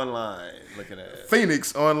University online. Looking at it.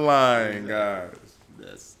 Phoenix online,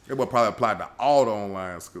 guys. It would probably apply to all the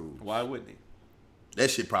online schools. Why wouldn't he? That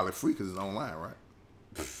shit probably free because it's online, right?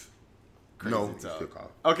 No.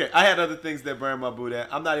 Okay, I had other things that burned my boudin.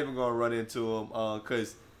 I'm not even going to run into them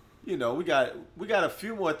because, we got a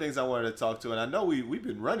few more things I wanted to talk to, and I know we've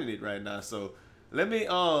been running it right now. So let me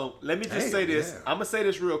just say this. I'm gonna say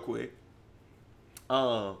this real quick.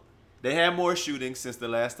 They had more shootings since the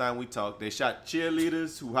last time we talked. They shot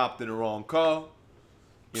cheerleaders who hopped in the wrong car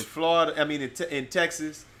in Florida. I mean, in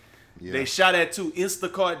Texas. Yeah. They shot at 2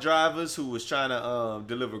 Instacart drivers who was trying to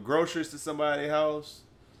deliver groceries to somebody's house.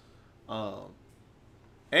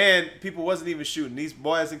 And people wasn't even shooting. These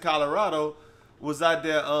boys in Colorado was out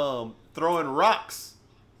there throwing rocks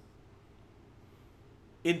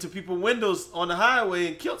into people's windows on the highway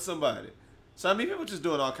and killed somebody. So, I mean, people just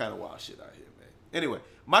doing all kind of wild shit out here, man. Anyway,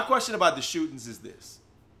 my question about the shootings is this.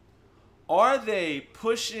 Are they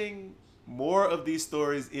pushing more of these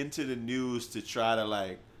stories into the news to try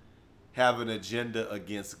to, have an agenda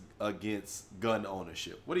against gun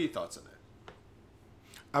ownership? What are your thoughts on that?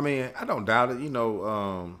 I mean, I don't doubt it.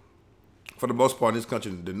 For the most part in this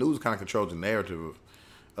country, the news kind of controls the narrative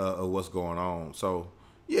of what's going on. So,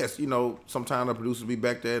 yes, sometimes the producers be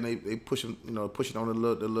back there and they pushing on the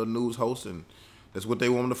little news host, and that's what they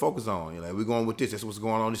want them to focus on. We're going with this. That's what's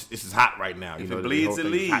going on. This is hot right now. If it bleeds, it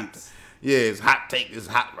leads. Yeah, it's hot take. It's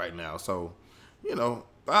hot right now. So,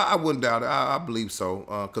 I wouldn't doubt it. I believe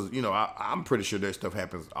so. Because, I'm pretty sure that stuff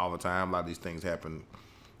happens all the time. A lot of these things happen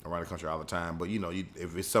around the country all the time. But,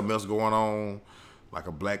 if it's something else going on, like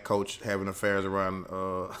a black coach having affairs around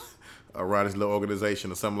his little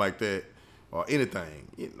organization or something like that, or anything,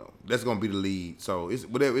 that's going to be the lead. So,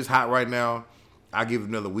 it's hot right now. I give it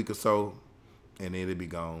another week or so, and then it'll be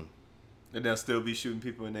gone. And they'll still be shooting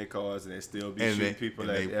people in their cars, and they'll still be shooting people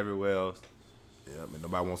everywhere else. Yeah, I mean,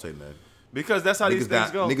 nobody won't say nothing. Because that's how these things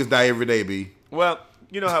go. Niggas die every day, B. Well,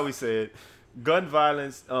 you know how we said, gun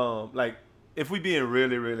violence, if we being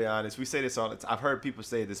really, really honest, we say this all the time. I've heard people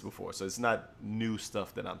say this before, so it's not new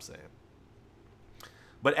stuff that I'm saying.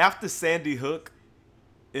 But after Sandy Hook,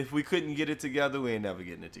 if we couldn't get it together, we ain't never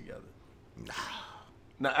getting it together.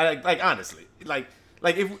 Nah, honestly.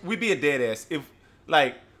 If we be a dead ass,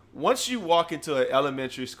 once you walk into an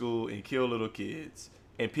elementary school and kill little kids,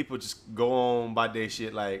 and people just go on by their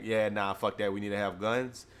shit fuck that, we need to have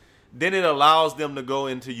guns, then it allows them to go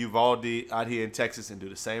into Uvalde out here in Texas and do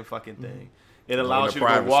the same fucking thing. It allows you to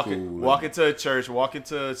go walk into a church, walk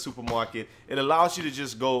into a supermarket. It allows you to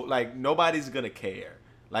just go, nobody's going to care.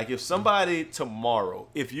 If somebody tomorrow,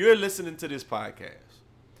 if you're listening to this podcast,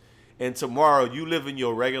 and tomorrow you live in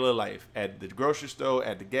your regular life at the grocery store,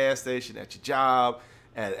 at the gas station, at your job,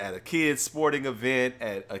 at a kid's sporting event,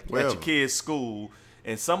 at your kid's school,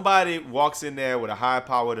 and somebody walks in there with a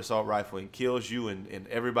high-powered assault rifle and kills you and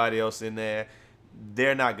everybody else in there,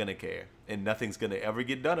 they're not going to care. And nothing's going to ever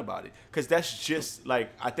get done about it. Because that's just, I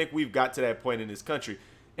think we've got to that point in this country.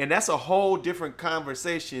 And that's a whole different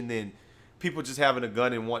conversation than people just having a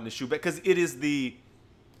gun and wanting to shoot back. Because it is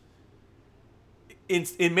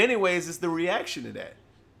in many ways, it's the reaction to that.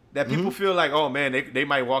 That people feel like, oh man, they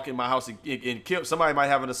might walk in my house and kill somebody, might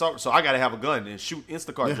have an assault, so I gotta have a gun and shoot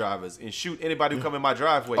Instacart drivers and shoot anybody who come in my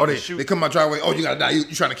driveway. Oh, they come in my driveway. Oh, you gotta die. You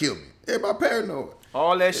trying to kill me? Everybody paranoid.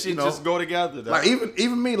 All that shit just go together. Though.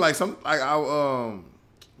 Even me, where was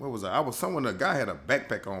I? I was somewhere. A guy had a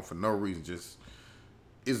backpack on for no reason. Just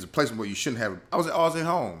it's a place where you shouldn't have. I was at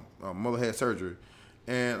home. Mother had surgery,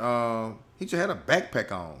 and he just had a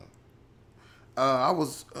backpack on. I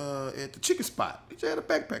was at the chicken spot. He just had a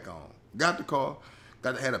backpack on. Got the car,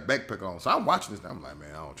 had a backpack on. So I'm watching this. And I'm like,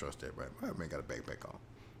 man, I don't trust that. Right? My man got a backpack on.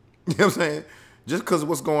 You know what I'm saying? Just because of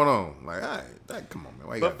what's going on. Like, all right, come on, man.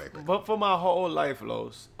 Why you got a backpack? But for my whole life,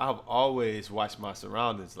 Los, I've always watched my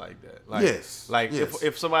surroundings like that. Like, yes. Like, yes.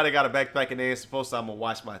 If somebody got a backpack and they ain't supposed to, I'm going to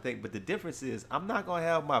watch my thing. But the difference is, I'm not going to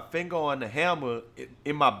have my finger on the hammer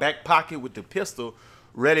in my back pocket with the pistol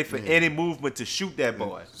ready for any movement to shoot that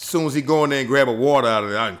boy. As soon as he go in there and grab a water out of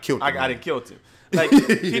it, I done killed him. I done killed him. Like,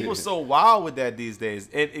 people so wild with that these days.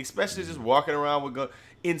 And especially just walking around with guns.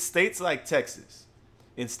 In states like Texas,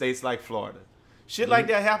 in states like Florida, shit like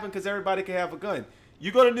that happen because everybody can have a gun.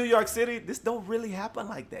 You go to New York City, this don't really happen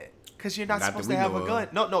like that because you're not supposed to have a gun.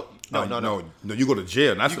 No. You go to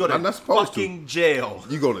jail. You go to not supposed fucking jail.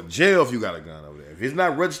 You go to jail if you got a gun over there. If it's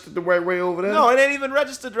not registered the right way over there. No, it ain't even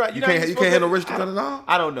registered right. You can't have no registered gun at all?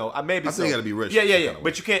 I don't know. Maybe I think it got to be registered. Yeah.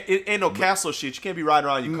 But you can't. It ain't no castle shit. You can't be riding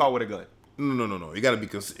around your car with a gun. No. You got to be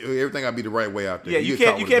everything got to be the right way out there. Yeah, you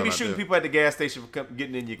can't be shooting people at the gas station for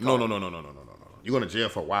getting in your car. No. You're going to jail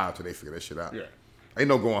for a while till they figure that shit out. Yeah. Ain't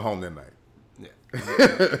no going home that night. Yeah.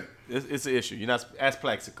 It's an issue. You're not as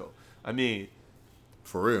Plaxico. I mean,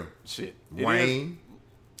 for real. Shit. Wayne.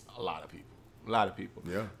 A lot of people.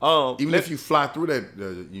 Yeah. Even if you fly through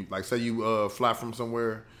that, say you fly from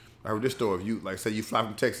somewhere. I heard this story. If you say you fly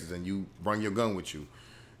from Texas and you bring your gun with you,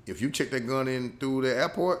 if you check that gun in through the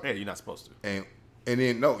airport, yeah, you're not supposed to. And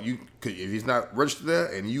then if he's not registered there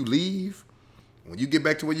and you leave, when you get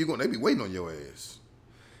back to where you're going, they be waiting on your ass.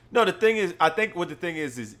 No, the thing is, I think what the thing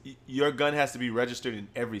is your gun has to be registered in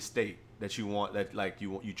every state that you want, that like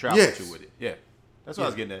you travel to with it. Yeah, that's what I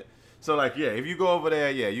was getting at. So like, yeah, if you go over there,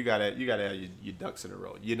 yeah, you gotta have your ducks in a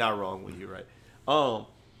row. You're not wrong when you're right.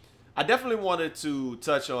 I definitely wanted to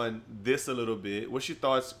touch on this a little bit. What's your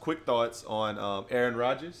thoughts? Quick thoughts on Aaron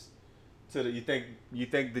Rodgers? You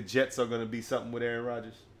think the Jets are gonna be something with Aaron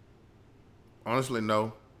Rodgers? Honestly,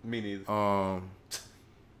 no. Me neither.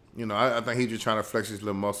 I think he's just trying to flex his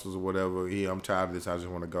little muscles or whatever. I'm tired of this. I just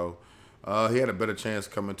want to go. He had a better chance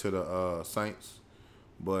coming to the Saints,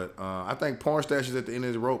 but I think porn stash is at the end of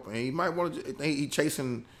his rope, and he might want to. Think he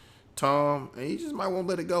chasing Tom, and he just might want to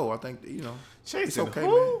let it go. I think chasing it's okay,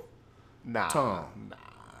 who? man. Nah, Tom. Nah,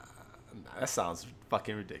 that sounds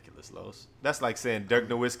fucking ridiculous, Los. That's like saying Dirk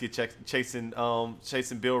Nowitzki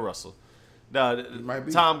chasing Bill Russell. No,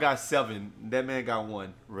 Tom got 7. That man got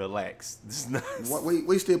 1. Relax. This is nuts. What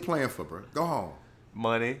we still playing for, bro? Go home.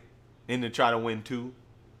 Money, and to try to win 2.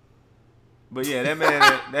 But yeah,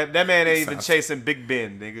 that man ain't even chasing Big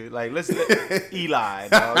Ben, nigga. Like, listen to Eli,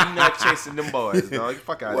 dog. He not chasing them boys, dog.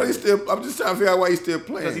 Fuck out of here. I'm just trying to figure out why he's still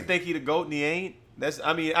playing. Because he think he the GOAT and he ain't.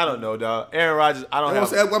 I don't know, dog. Aaron Rodgers, I'm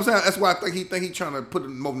saying, that's why I think he trying to put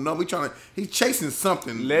more number. He's chasing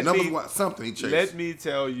something. Something he chasing. Let me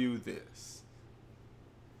tell you this.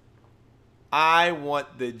 I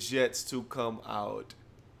want the Jets to come out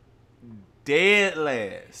dead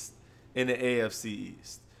last in the AFC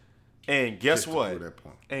East. And guess what? The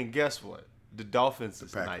Dolphins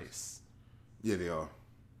is nice. Yeah, they are.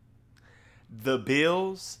 The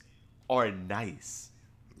Bills are nice.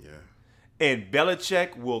 Yeah. And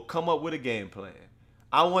Belichick will come up with a game plan.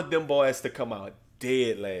 I want them boys to come out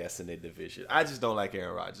dead last in their division. I just don't like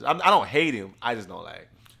Aaron Rodgers. I don't hate him. I just don't like him.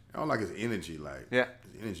 I don't like his energy. His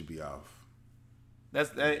energy be off. He's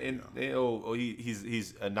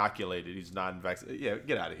inoculated. He's non-vaccinated. Yeah,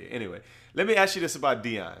 get out of here. Anyway, let me ask you this about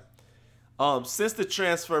Deion. Since the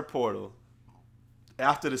transfer portal,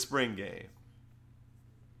 after the spring game,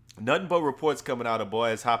 nothing but reports coming out of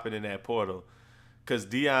boys hopping in that portal, because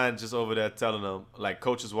Deion just over there telling them, like,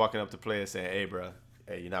 coaches walking up to players saying, "Hey, bro,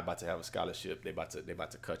 you're not about to have a scholarship. They about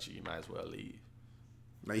to cut you. You might as well leave."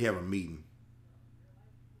 Now you have a meeting.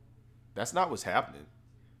 That's not what's happening.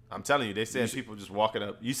 I'm telling you, they said people just walking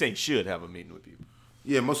up. You saying should have a meeting with people.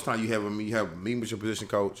 Yeah, most of the time you have a meeting with your position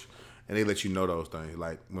coach, and they let you know those things.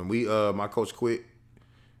 Like when my coach quit,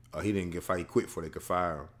 he didn't get fired. He quit before they could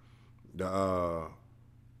fire him. Our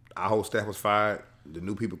whole staff was fired. The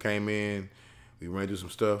new people came in. We ran through some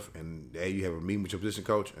stuff, and you have a meeting with your position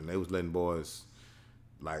coach, and they was letting boys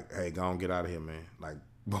like, "Hey, go on, get out of here, man." Like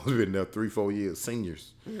boys been there 3-4 years,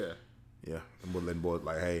 seniors. Yeah. And we're letting boys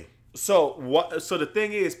like, "Hey." So what? So the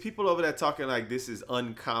thing is, people over there talking like this is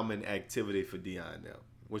uncommon activity for Deion now.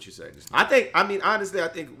 What you say? Honestly, I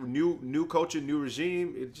think new culture, new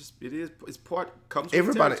regime. It's part comes.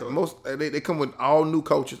 Everybody, with the they come with all new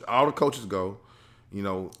coaches. All the coaches go.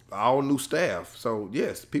 All new staff. So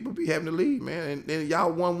yes, people be having to leave, man. And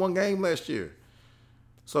y'all won 1 game last year.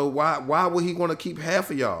 So why would he want to keep half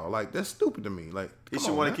of y'all? Like that's stupid to me. Like he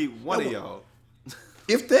should want to keep one of y'all.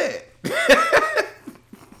 If that.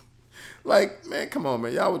 Like, man, come on,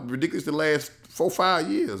 man. Y'all was ridiculous the last 4-5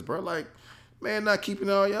 years, bro. Like, man, not keeping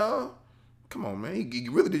all y'all. Come on, man. He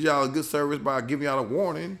really did y'all a good service by giving y'all a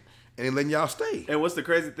warning and then letting y'all stay. And what's the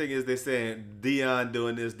crazy thing is they're saying Deion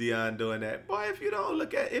doing this, Deion doing that. Boy, if you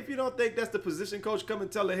don't think that's the position coach, come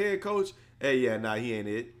and tell the head coach, hey, yeah, nah, he ain't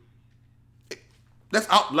it. That's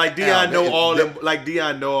out. Like Deion know all them. Like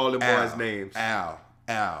Deion know all them boys' names. Al.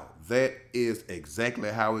 That is exactly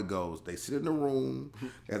how it goes. They sit in the room.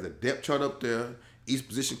 There's a depth chart up there. Each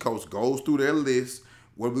position coach goes through their list.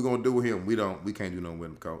 What are we gonna do with him? We can't do nothing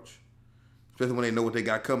with him, coach. Especially when they know what they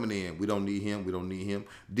got coming in. We don't need him.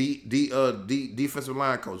 Defensive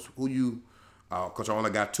line coach. Who you? Coach, I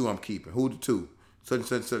only got 2. I'm keeping. Who the 2? Such.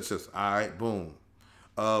 All right, boom.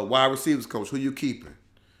 Wide receivers coach. Who you keeping?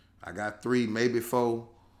 I got 3, maybe 4,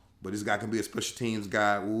 but this guy can be a special teams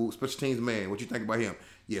guy. Ooh, special teams man. What you think about him?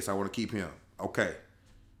 Yes, I want to keep him. Okay. You know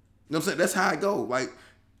what I'm saying? That's how I go. Like,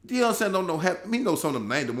 Deion said, don't know. Me know some of them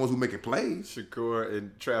names, the ones who making plays. Shakur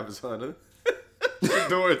and Travis Hunter.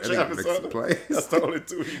 Shakur and Travis Hunter. Plays. That's the only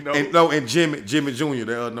 2 he knows. And Jimmy Jr.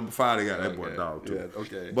 The number 5 they got that boy dog too. Yeah,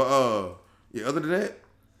 okay. But other than that,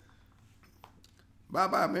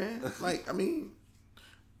 bye man. Like, I mean.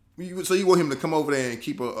 So you want him to come over there and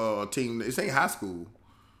keep a team? This ain't high school.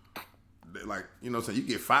 Like, you know what I'm saying?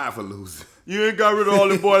 You get 5 for losing. You ain't got rid of all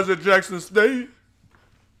the boys at Jackson State?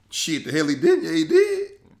 Shit, the hell he did. Yeah, he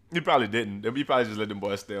did. He probably didn't. He probably just let them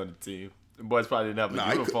boys stay on the team. The boys probably didn't have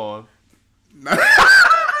a uniform.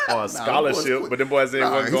 Or a scholarship, but them boys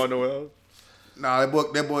wasn't going nowhere else. Nah,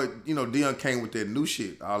 that boy, you know, Deion came with that new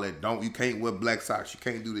shit. All that you can't wear black socks. You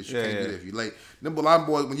can't do this. You can't do that if you late. Them a lot of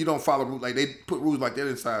boys, when you don't follow rules, like they put rules like that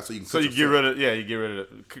inside so you can. So you get rid of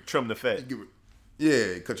trim the fat.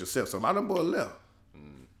 Cut yourself. So a lot of them boys left.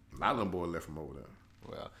 A lot of them boys left from over there.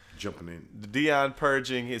 Well, jumping in. The Deion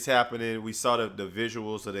purging is happening. We saw the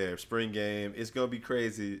visuals of their spring game. It's gonna be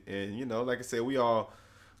crazy, and you know, like I said, we all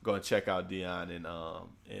gonna check out Deion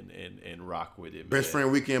and rock with it. Best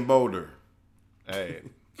friend weekend Boulder. Hey,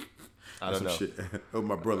 I don't know. Shit. What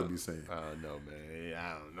my brother be saying. I don't know, man.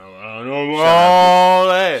 I don't know all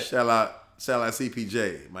that. Shout out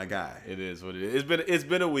CPJ, my guy. It is what it is. It's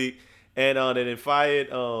been a week, and they fired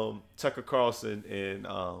Tucker Carlson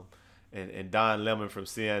and Don Lemon from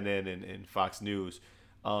CNN and Fox News.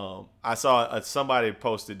 I saw somebody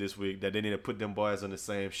posted this week that they need to put them boys on the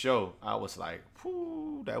same show. I was like,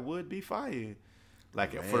 whew, that would be fire.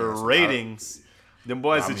 Like, man, for the ratings. Them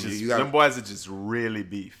boys are just really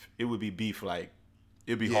beef. It would be beef, like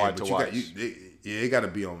it'd be hard to watch. It got to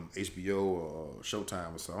be on HBO or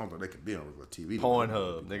Showtime or something, but they could be on regular TV.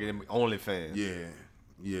 Pornhub, nigga, OnlyFans.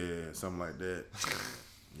 Yeah, something like that.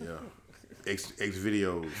 Yeah, X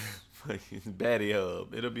videos. Baddie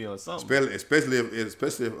Hub. It'll be on something. Especially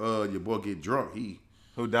if your boy get drunk,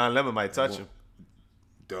 who Don Lemon might touch him.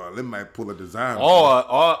 Don Lemon might pull a Desiigner.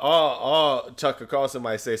 Or Tucker Carlson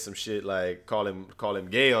might say some shit like call him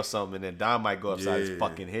gay or something, and then Don might go upside his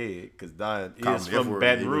fucking head because Don is from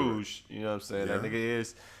Baton Rouge. You know what I'm saying? Yeah. That nigga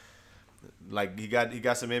is like he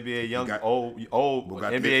got some NBA old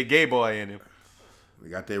NBA gay boy in him. We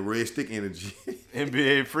got that red stick energy.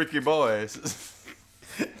 NBA freaky boys.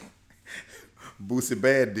 Boosie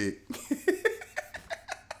bad dick.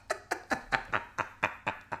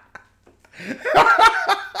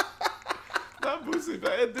 Not Boosie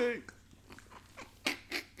bad dick.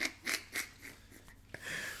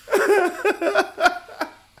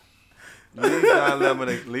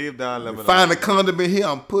 Leave Don Lemon. Find a condom in here,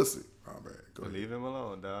 I'm pussy. Oh, man. Go ahead. Leave him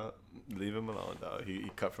alone, dog. He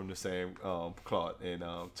cut from the same cloth. And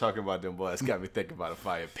talking about them boys got me thinking about a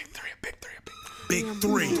fire. Big three. Big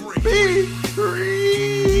three.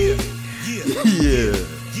 Yeah.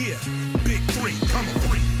 Big three. Come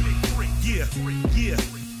on. Yeah.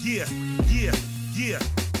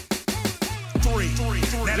 Three.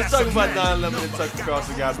 Let's talk about Don Lemon and Tucker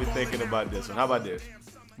Carlson. Got me thinking about this one. How about this?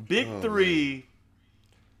 Big three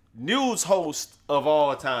news hosts of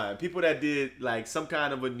all time. People that did like some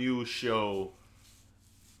kind of a news show.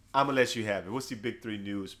 I'm gonna let you have it. What's the big three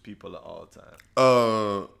news people of all time?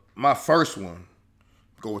 My first one,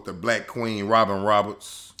 go with the Black Queen, Robin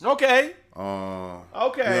Roberts. Okay. You know what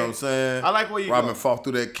I'm saying? I like where you Robin fought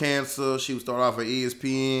through that cancer. She was started off at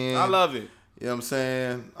ESPN. I love it. You know what I'm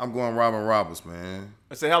saying? I'm going Robin Roberts, man.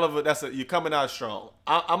 It's a hell of a. You're coming out strong.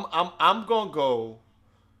 I'm gonna go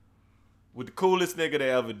with the coolest nigga to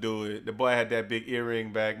ever do it. The boy had that big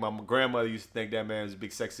earring back. My grandmother used to think that man was a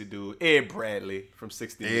big sexy dude. Ed Bradley from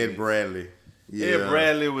 60 Minutes. Ed Bradley. Yeah. Ed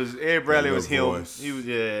Bradley was him. Voice. He was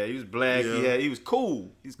black. Yeah, he was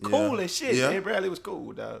cool. He's cool as shit. Yeah. Ed Bradley was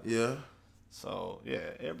cool, dog. Yeah. So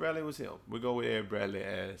yeah, Ed Bradley was him. We go with Ed Bradley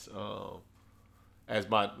as as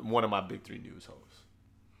one of my big 3 news hosts.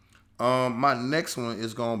 My next one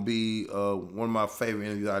is gonna be one of my favorite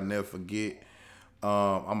interviews I never forget.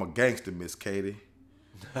 I'm a gangster, Miss Katie.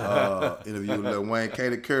 Interview with Lil Wayne,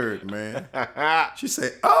 Katie Couric, man. She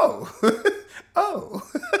said, "Oh,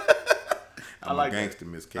 oh." I'm a gangster,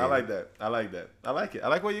 Miss Katie. I like that. I like it. I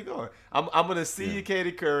like where you're going. I'm gonna see you,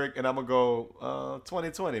 Katie Couric, and I'm gonna go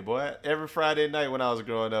 2020, boy. Every Friday night when I was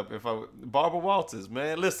growing up, Barbara Walters,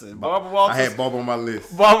 man. Listen, Barbara Walters. I had Barbara on my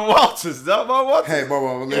list. Barbara Walters. I had Barbara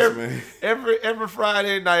on my list, man. Every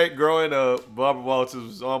Friday night growing up, Barbara Walters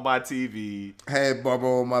was on my TV. I had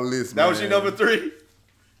Barbara on my list. That man. was your number 3.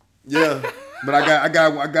 Yeah, but I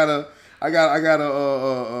got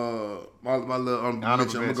my little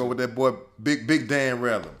mention. I'm gonna go with that boy, Big Dan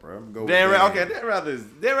Rather, bro. I'm gonna go Dan with Dan. Okay,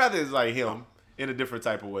 Dan Rather is like him in a different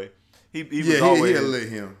type of way. He he'll let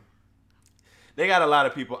him. They got a lot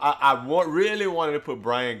of people. I really wanted to put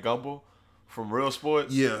Brian Gumble from Real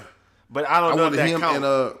Sports. Yeah, but I don't know if that him counts.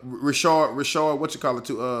 And Rashard, what you call it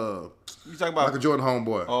too? You talking about Michael Jordan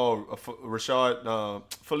homeboy? Oh, Rashard,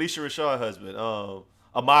 Felicia Rashard husband,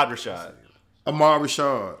 Ahmad Rashad. Ahmad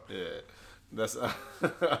Rashad. Yeah. That's why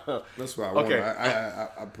I wanted.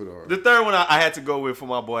 I put her. The third one I had to go with for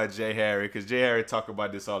my boy Jay Harry, because Jay Harry talk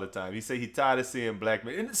about this all the time. He said he tired of seeing black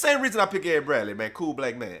men. And the same reason I pick Ed Bradley, man, cool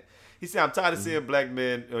black man. He said I'm tired of seeing black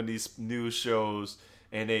men on these news shows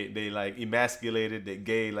and they like emasculated, they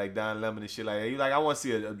gay like Don Lemon and shit like that. He like, I want to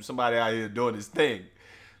see somebody out here doing this thing.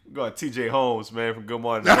 Going TJ Holmes, man, from Good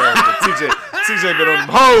Morning America. TJ been on them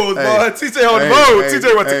hoes, boy. TJ on them hoes.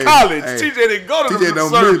 TJ went to college. TJ didn't go to the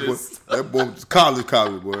service. That boy was college,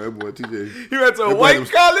 boy. That boy TJ. He went to a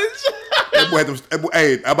white college. I'm about to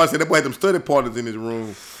say that boy had them study partners in his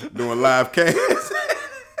room doing live casts.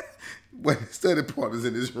 Boy, study partners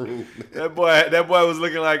in his room. That boy was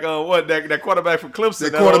looking like that quarterback from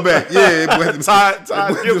Clemson. That quarterback,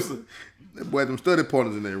 Todd Gibson. That boy had them study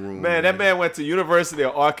partners in their room. Man, that man went to University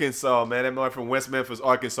of Arkansas, man. That man from West Memphis,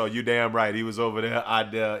 Arkansas. You damn right. He was over there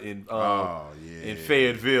out there in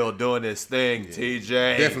Fayetteville doing this thing,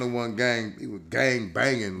 TJ. Definitely wasn't gang. He was gang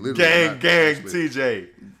banging. Literally gang, TJ.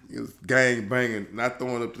 He was gang banging, not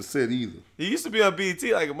throwing up the set either. He used to be on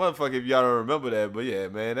BT like a motherfucker, if y'all don't remember that. But yeah,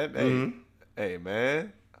 man, hey,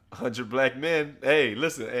 man. 100 black men. Hey,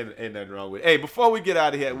 listen, ain't nothing wrong with it. Hey, before we get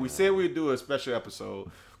out of here, we said we'd do a special episode.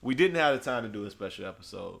 We didn't have the time to do a special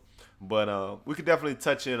episode, but we could definitely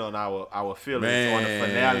touch in on our feelings on the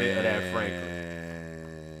finale of that Franklin.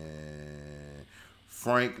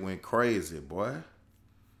 Frank went crazy, boy.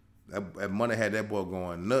 That money had that boy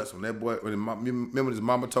going nuts. Remember his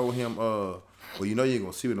mama told him, well, you know you ain't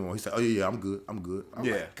gonna see me no more. He said, oh yeah, I'm good. I'm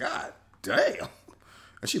like, God damn.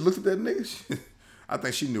 And she looked at that nigga. I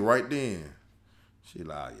think she knew right then. She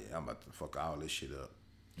like, yeah, I'm about to fuck all this shit up.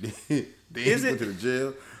 Then he went to the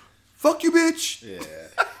jail. Fuck you, bitch. Yeah.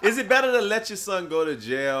 Is it better to let your son go to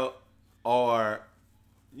jail or,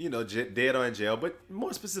 dead or in jail, but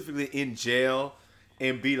more specifically in jail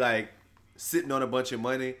and be like sitting on a bunch of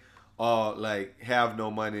money or like have no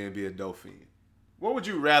money and be a dope fiend? What would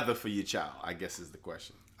you rather for your child, I guess is the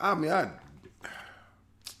question. I mean, I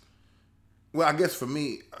guess for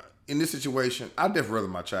me, in this situation, I'd definitely rather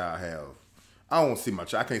my child have. I don't see my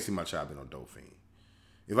child. I can't see my child being a dope fiend.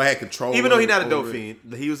 If I had control, even though he's not a dope fiend,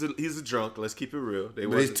 he's a drunk. Let's keep it real. But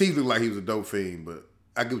his teeth look like he was a dope fiend. But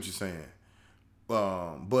I get what you're saying.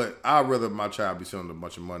 But I'd rather my child be selling a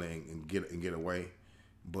bunch of money and get away.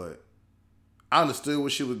 But I understood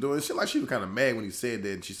what she was doing. It seemed like she was kind of mad when he said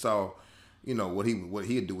that, and she saw, what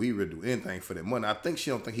he'd do. He would do anything for that money. I think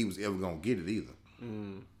she don't think he was ever gonna get it either.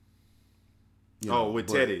 With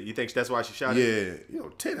Teddy, you think that's why she shot him? Yeah,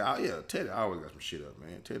 Teddy. Teddy always got some shit up,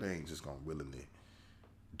 man. Teddy ain't just gonna willingly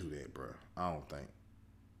do that, bro. I don't think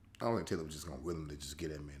Teddy was just gonna willingly just get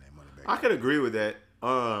that man that money back. I could agree with that.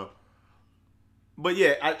 But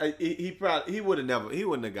yeah, he wouldn't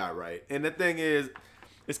have got right. And the thing is,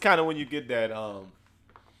 it's kind of when you get that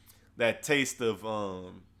taste of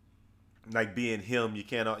like being him, you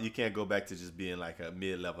can't go back to just being like a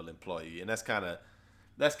mid-level employee, and that's kind of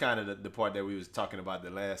the part that we was talking about the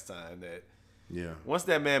last time. That once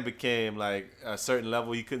that man became like a certain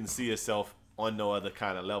level, he couldn't see himself on no other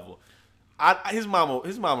kind of level. His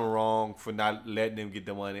mama wrong for not letting him get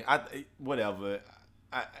the money. Whatever.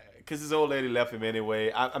 Because his old lady left him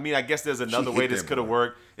anyway. I mean, I guess there's another way this could have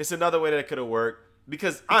worked. It's another way that could have worked.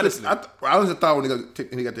 Because honestly, I honestly thought when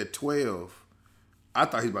he got that 12, I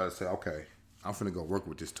thought he was about to say, okay, I'm finna go work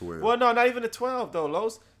with this 12. Well, no, not even the 12 though,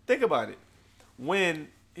 Los. Think about it. When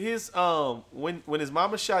his when his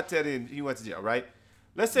mama shot Teddy and he went to jail, right?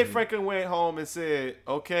 Let's say Franklin went home and said,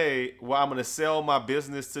 okay, well, I'm gonna sell my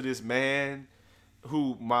business to this man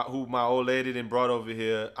who my old lady then brought over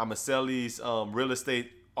here. I'ma sell these real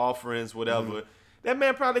estate offerings, whatever. That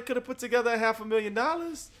man probably could have put together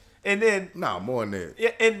 $500,000, and then more than that.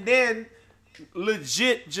 yeah, and then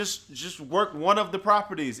legit just work one of the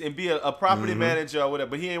properties and be a property manager or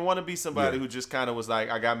whatever. But he ain't want to be somebody who just kind of was like,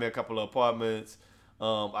 I got me a couple of apartments.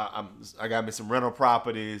 I got me some rental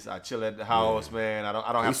properties. I chill at the house, man. I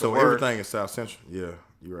don't have to work. Everything in South Central. Yeah,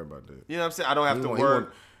 you're right about that. You know what I'm saying? I don't have to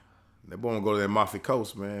work. That boy want to go to that Mafia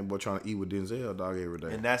Coast, man. Boy trying to eat with Denzel, dog, every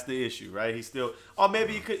day. And that's the issue, right? He still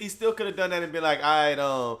could have done that and been like, all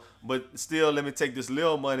right, but still let me take this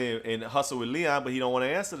little money and hustle with Leon, but he don't want to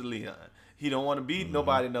answer to Leon. He don't want to be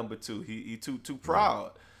nobody number two. He too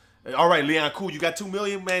proud. All right, Leon, cool. You got $2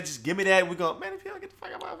 million, man. Just give me that. We go, man. If you don't get the fuck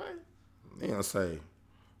out of my face. They gonna say,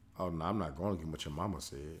 oh no, I'm not going against what your mama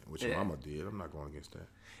said, what your mama did. I'm not going against that.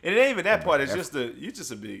 And it ain't even that part. It's just you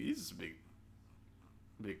just a big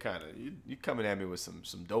kind of you coming at me with some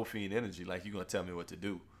dope fiend energy, like you gonna tell me what to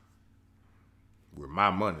do with my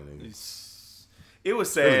money, nigga. It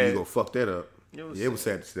was sad. You gonna fuck that up? It was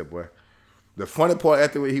sad to see that boy. The funny part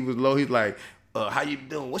after he was low, he's like, how you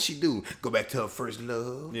doing? What she do? Go back to her first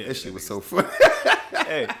love. Yeah, that shit was so funny.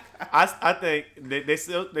 Hey, I think they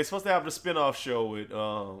supposed to have the spinoff show with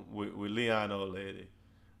Leon old lady.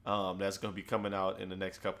 That's gonna be coming out in the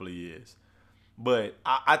next couple of years. But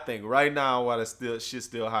I think right now, while shit's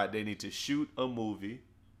still hot, they need to shoot a movie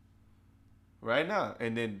right now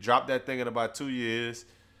and then drop that thing in about 2 years.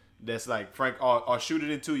 That's like or shoot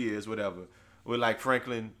it in 2 years, whatever. With like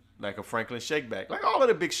Franklin. Like a Franklin shakeback. Like all of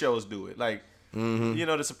the big shows do it. Like,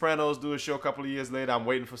 The Sopranos do a show a couple of years later. I'm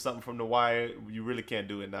waiting for something from The Wire. You really can't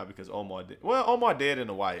do it now because Omar did. Well, Omar dead in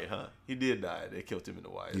The Wire, huh? He did die. They killed him in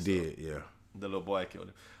The Wire. He did, yeah. The little boy killed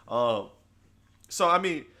him. So, I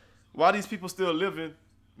mean, while these people still living,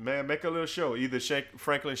 man, make a little show. Either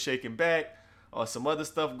Franklin shaking back or some other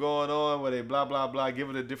stuff going on where they blah, blah, blah.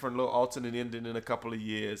 Give it a different little alternate ending in a couple of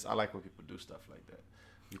years. I like when people do stuff like that.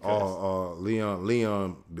 Or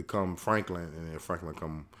Leon become Franklin, and then Franklin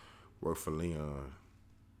come work for Leon.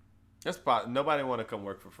 That's nobody want to come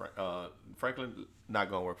work for Franklin. Not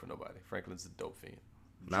gonna work for nobody. Franklin's a dope fiend.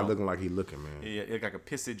 Not looking like he looking, man. Yeah, look like a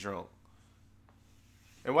pissy drunk.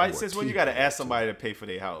 And why? Since when you got to ask somebody to pay for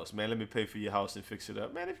their house, man? Let me pay for your house and fix it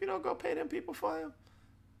up, man. If you don't go pay them people for him,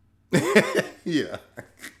 yeah.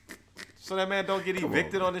 So that man don't get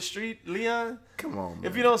evicted on the street, Leon. Come on, man.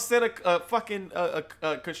 If you don't send a fucking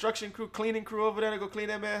construction crew, cleaning crew over there to go clean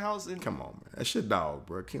that man's house. Come on, man. That's your dog,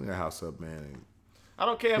 bro. Clean that house up, man. I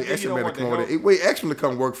don't care if you don't want to help. Wait, ask him to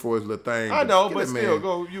come work for his little thing. I know, but still,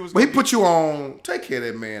 go. But he put you on. Take care of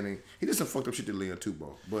that man. And he did some fucked up shit to Leon too,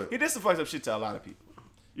 bro. But he did some fucked up shit to a lot of people.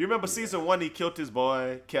 You remember season 1? He killed his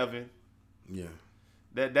boy Kevin. Yeah.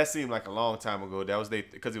 That seemed like a long time ago. That was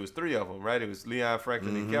because it was 3 of them, right? It was Leon,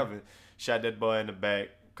 Franklin, and Kevin. Shot that boy in the back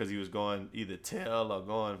because he was going either tell or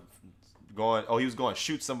going. Oh, he was going to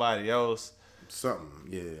shoot somebody else. Something,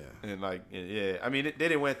 yeah. And I mean, they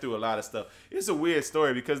didn't went through a lot of stuff. It's a weird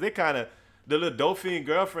story because they kind of the little dolphin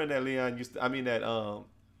girlfriend that Leon used to. I mean that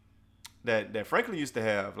Franklin used to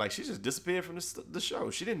have. Like she just disappeared from the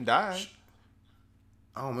show. She didn't die.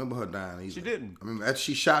 I don't remember her dying either. She didn't. I mean, after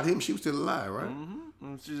she shot him, she was still alive, right?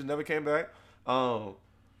 Mm-hmm. She just never came back.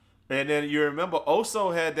 And then you remember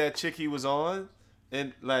Oso had that chick he was on,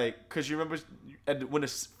 and like, cause you remember when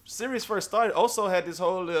the series first started, Oso had this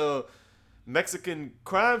whole little Mexican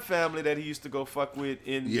crime family that he used to go fuck with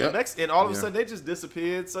in and all of a sudden they just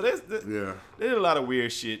disappeared. So they did a lot of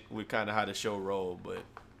weird shit with kind of how the show rolled, but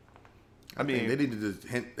I mean they needed to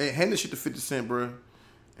hand the shit to 50 Cent, bro.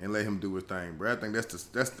 And let him do his thing, bro. I think that's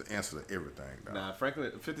the answer to everything, dog. Nah,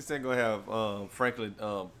 50 Cent gonna have Franklin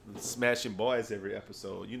smashing boys every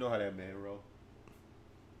episode. You know how that man roll.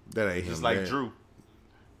 That ain't just him. Like Drew.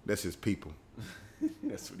 That's his people.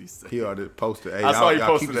 That's what he said. He already posted. Hey, I saw he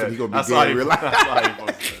posted that. He gonna be gay in real life. I saw he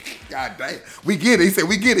posted that. God damn. We get it. He said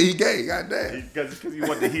we get it. He gay. God damn. Because he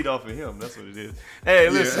want the heat off of him. That's what it is. Hey,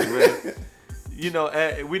 listen, man. You know,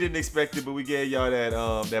 we didn't expect it, but we gave y'all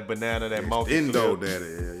that banana, that monkey. Endo daddy,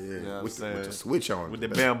 yeah. You know with the switch on. With the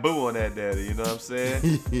bamboo on that daddy, you know what I'm saying?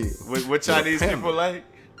 What Chinese people like?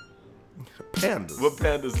 Pandas. What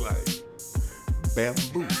pandas like?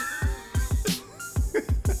 Bamboo.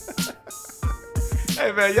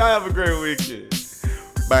 Hey, man, y'all have a great weekend.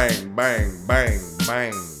 Bang, bang, bang,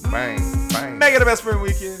 bang, bang, bang. Make it the best friend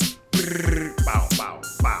weekend. Bow, bow,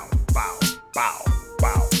 bow, bow, bow.